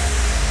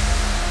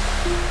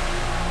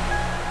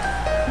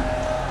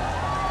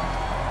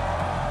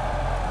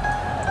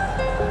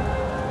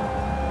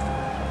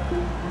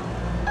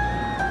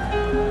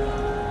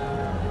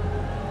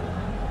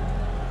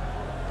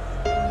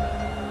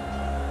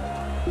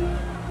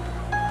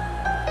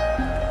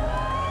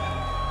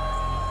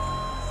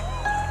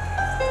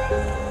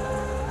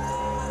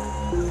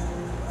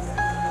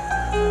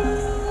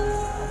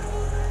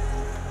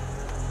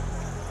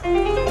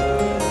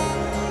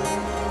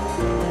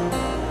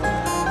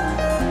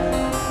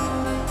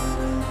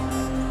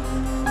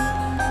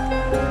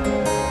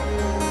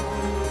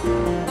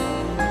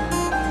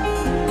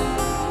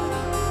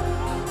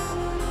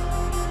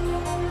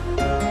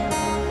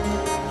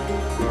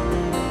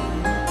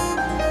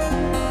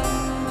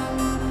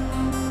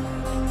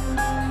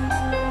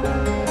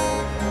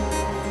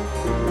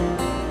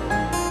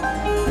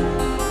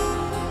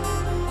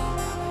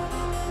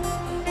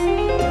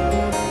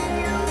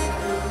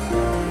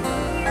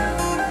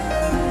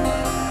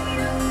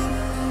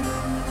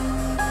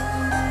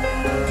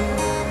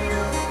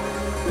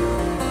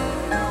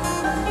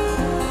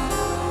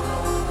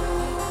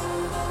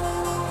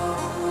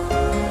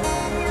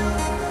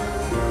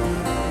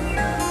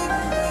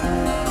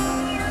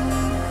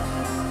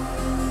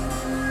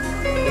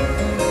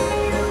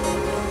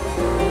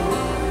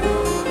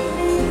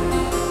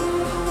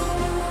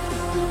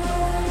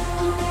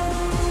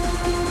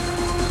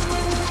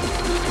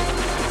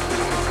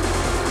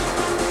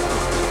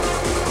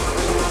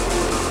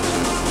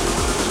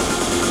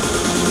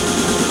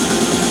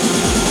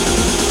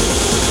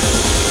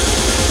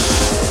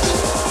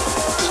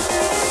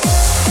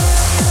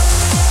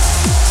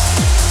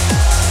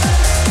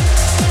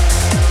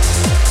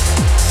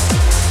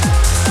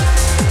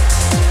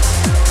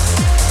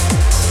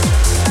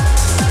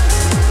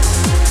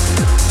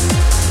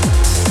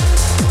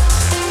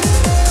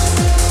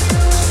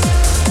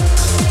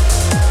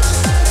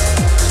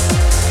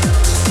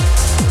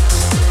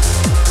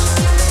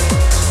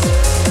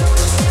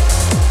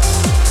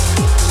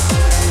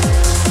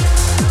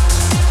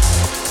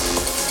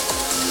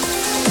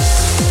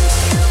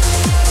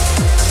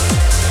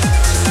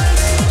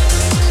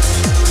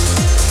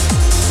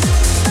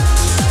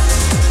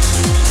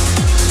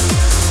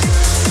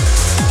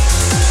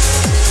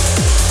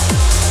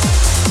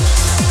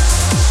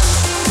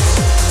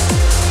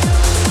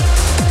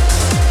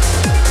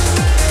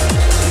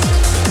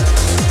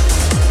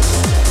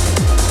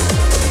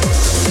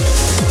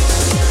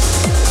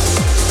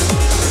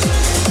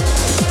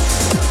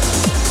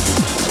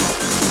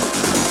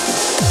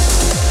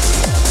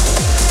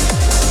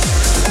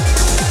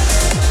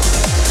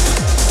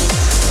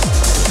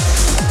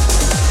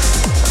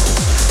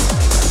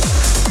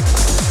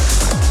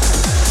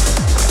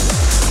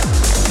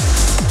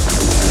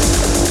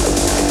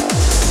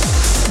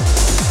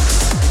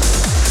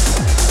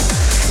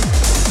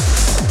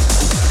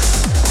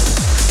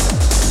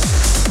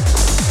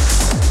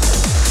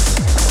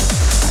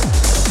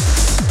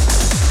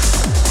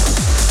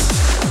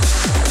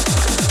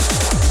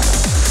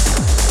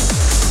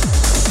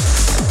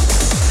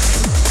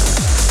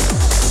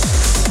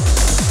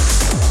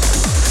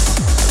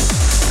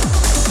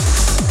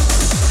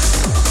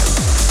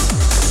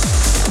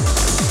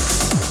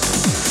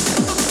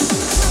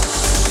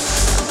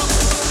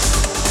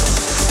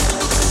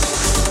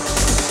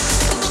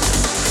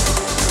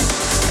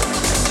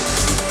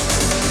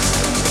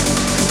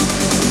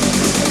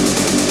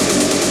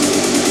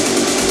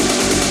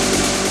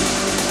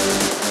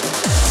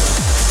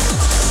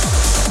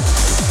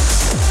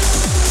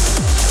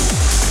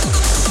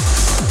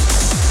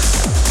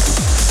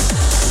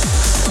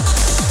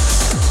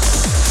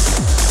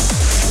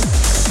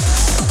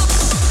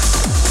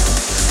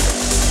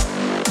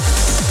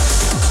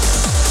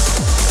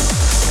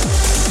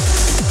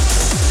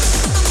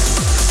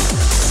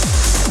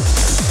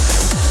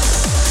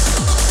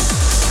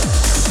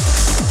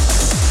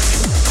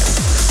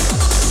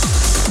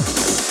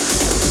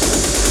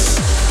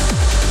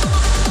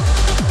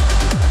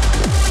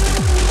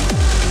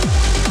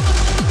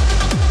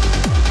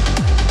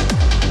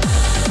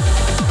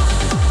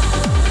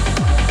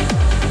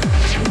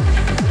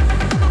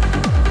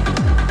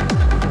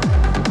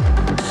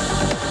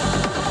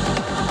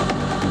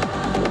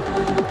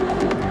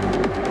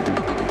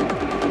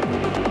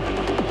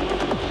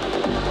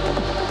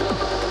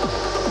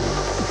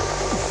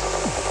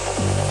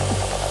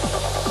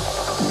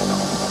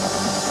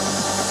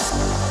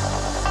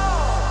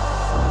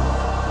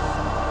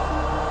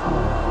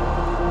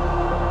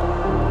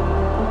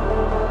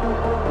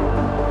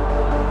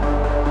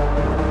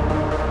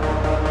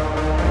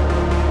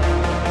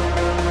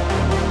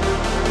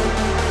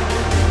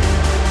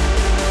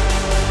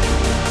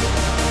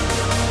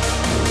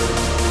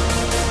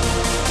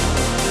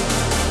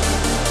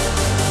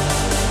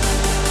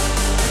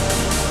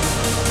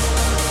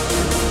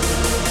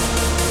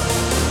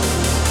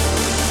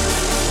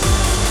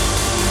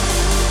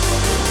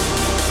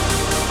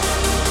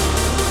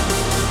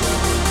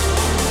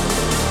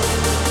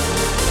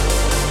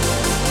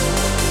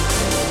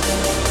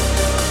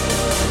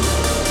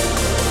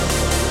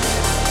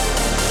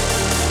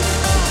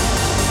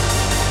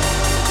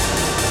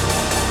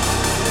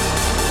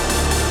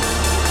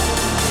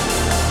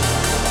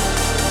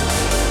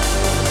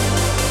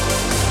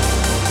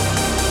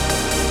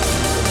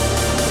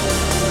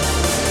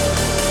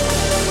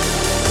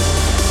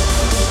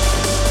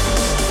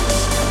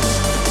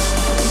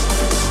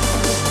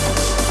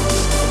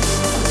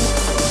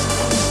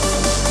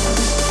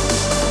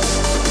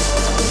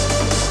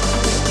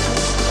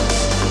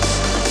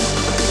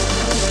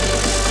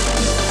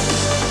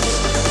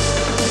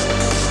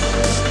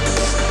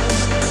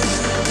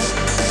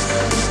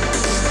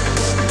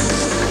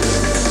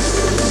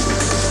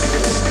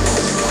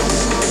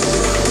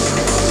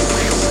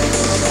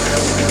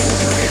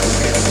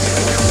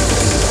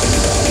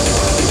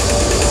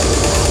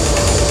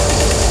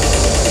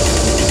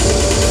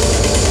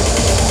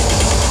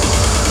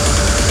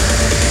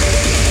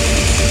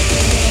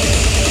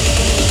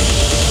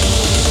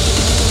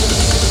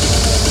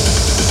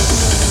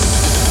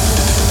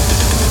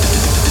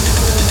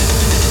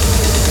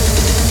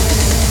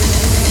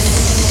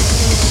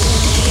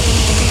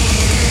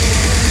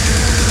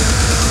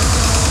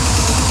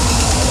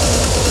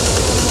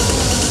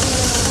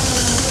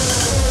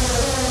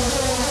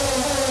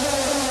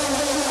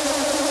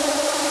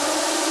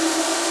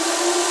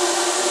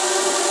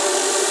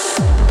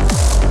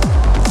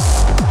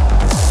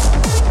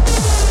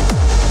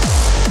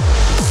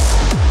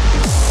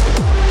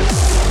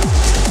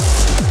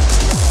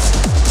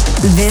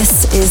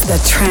 This is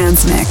the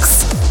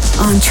Transmix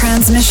on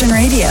Transmission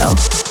Radio.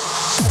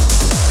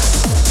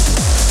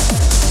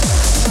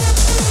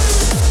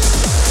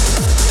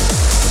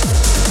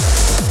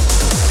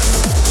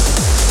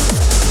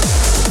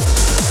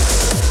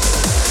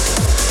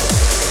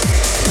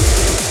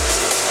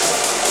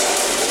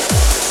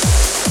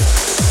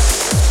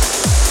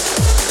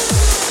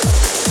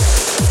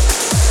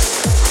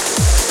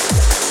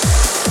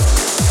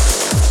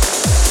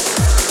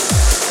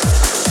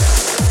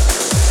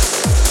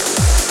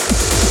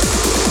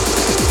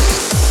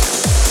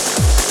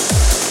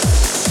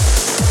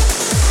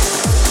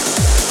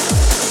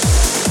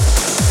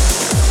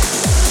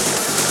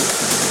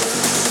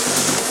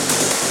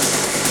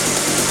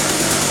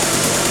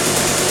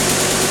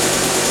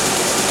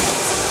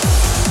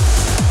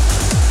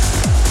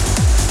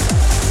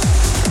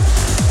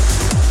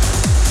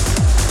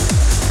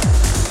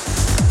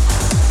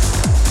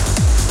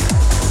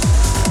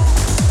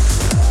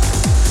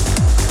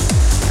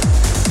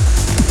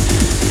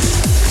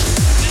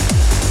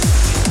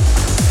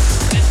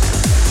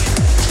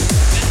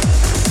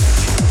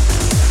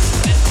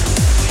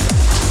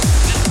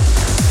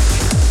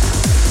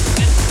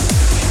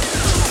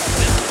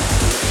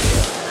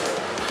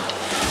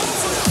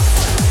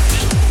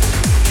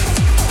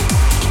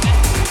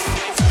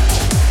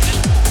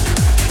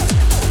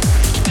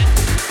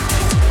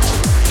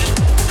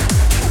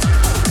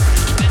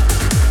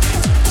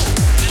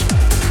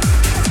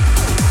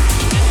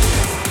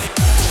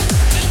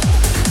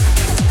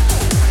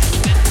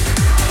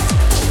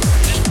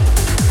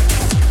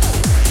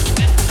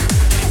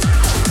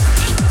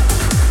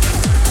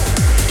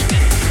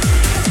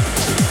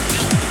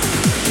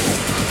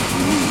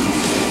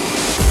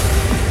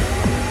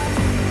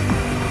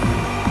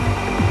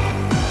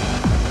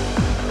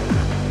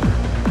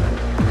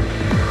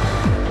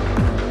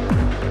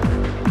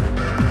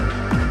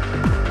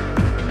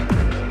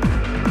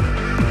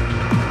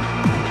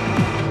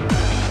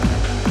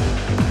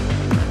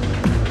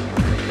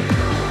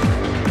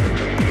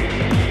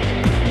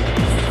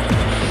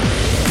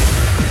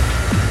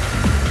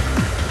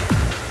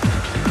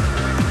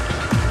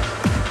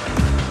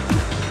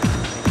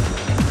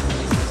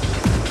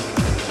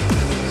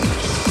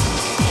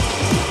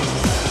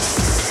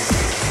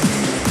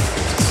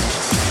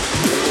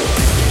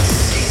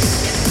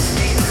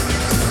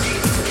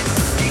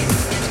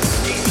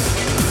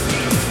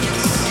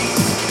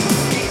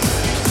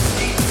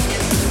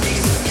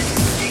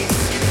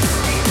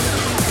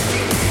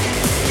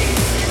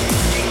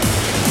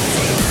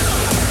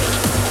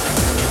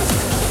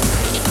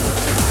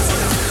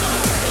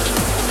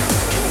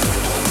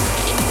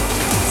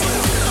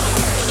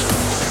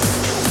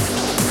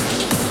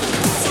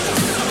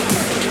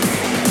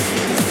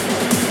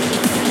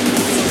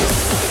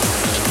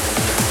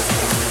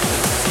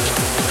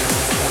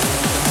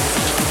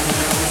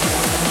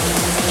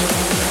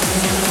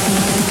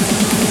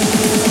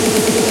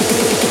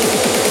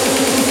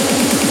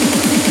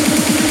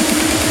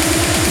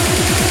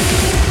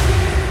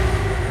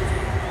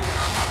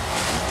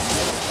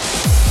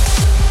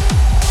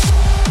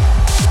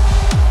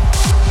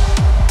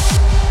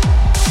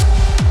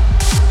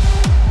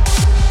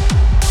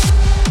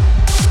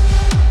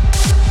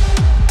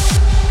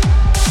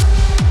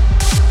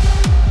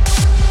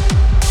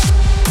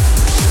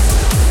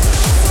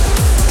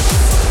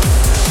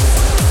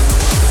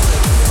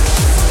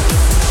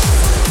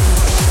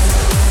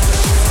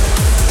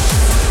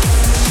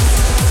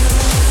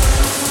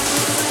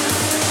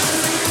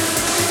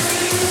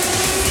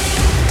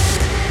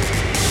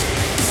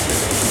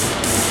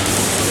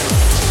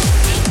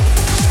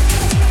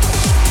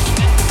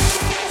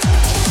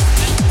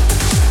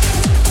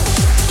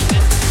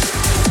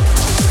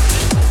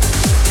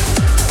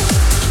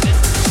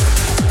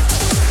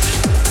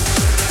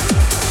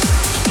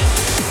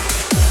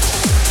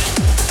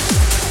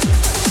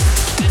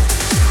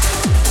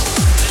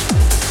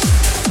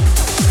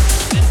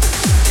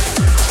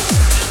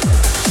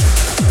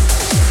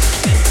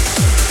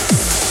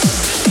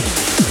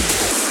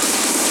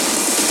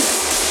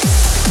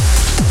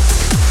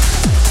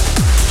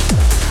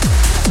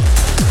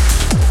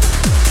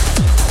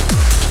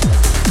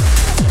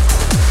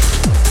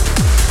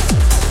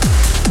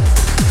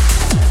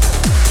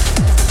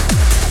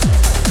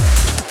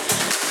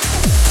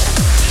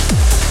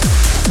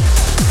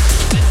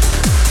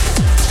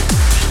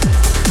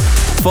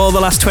 For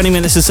the last 20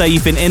 minutes or so,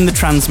 you've been in the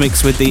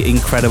Transmix with the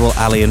incredible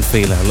Ali and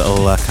Fila. A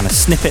little kind of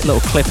snippet, little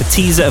clip, a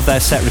teaser of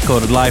their set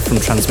recorded live from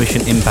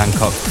Transmission in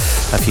Bangkok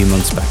a few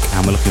months back.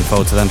 And we're looking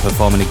forward to them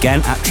performing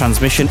again at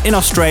Transmission in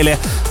Australia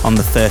on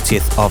the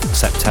 30th of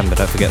September.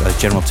 Don't forget those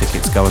general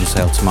tickets go on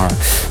sale tomorrow.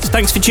 So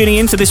thanks for tuning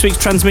in to this week's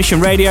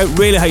Transmission Radio.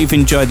 Really hope you've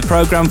enjoyed the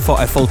programme.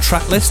 For a full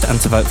track list and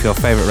to vote for your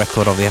favourite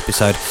record of the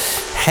episode,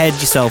 head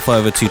yourself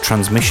over to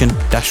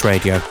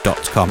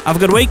transmission-radio.com. Have a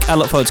good week. I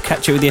look forward to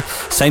catching up with you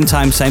same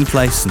time, same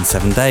place in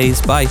 7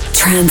 days. Bye.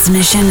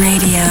 Transmission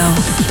Radio.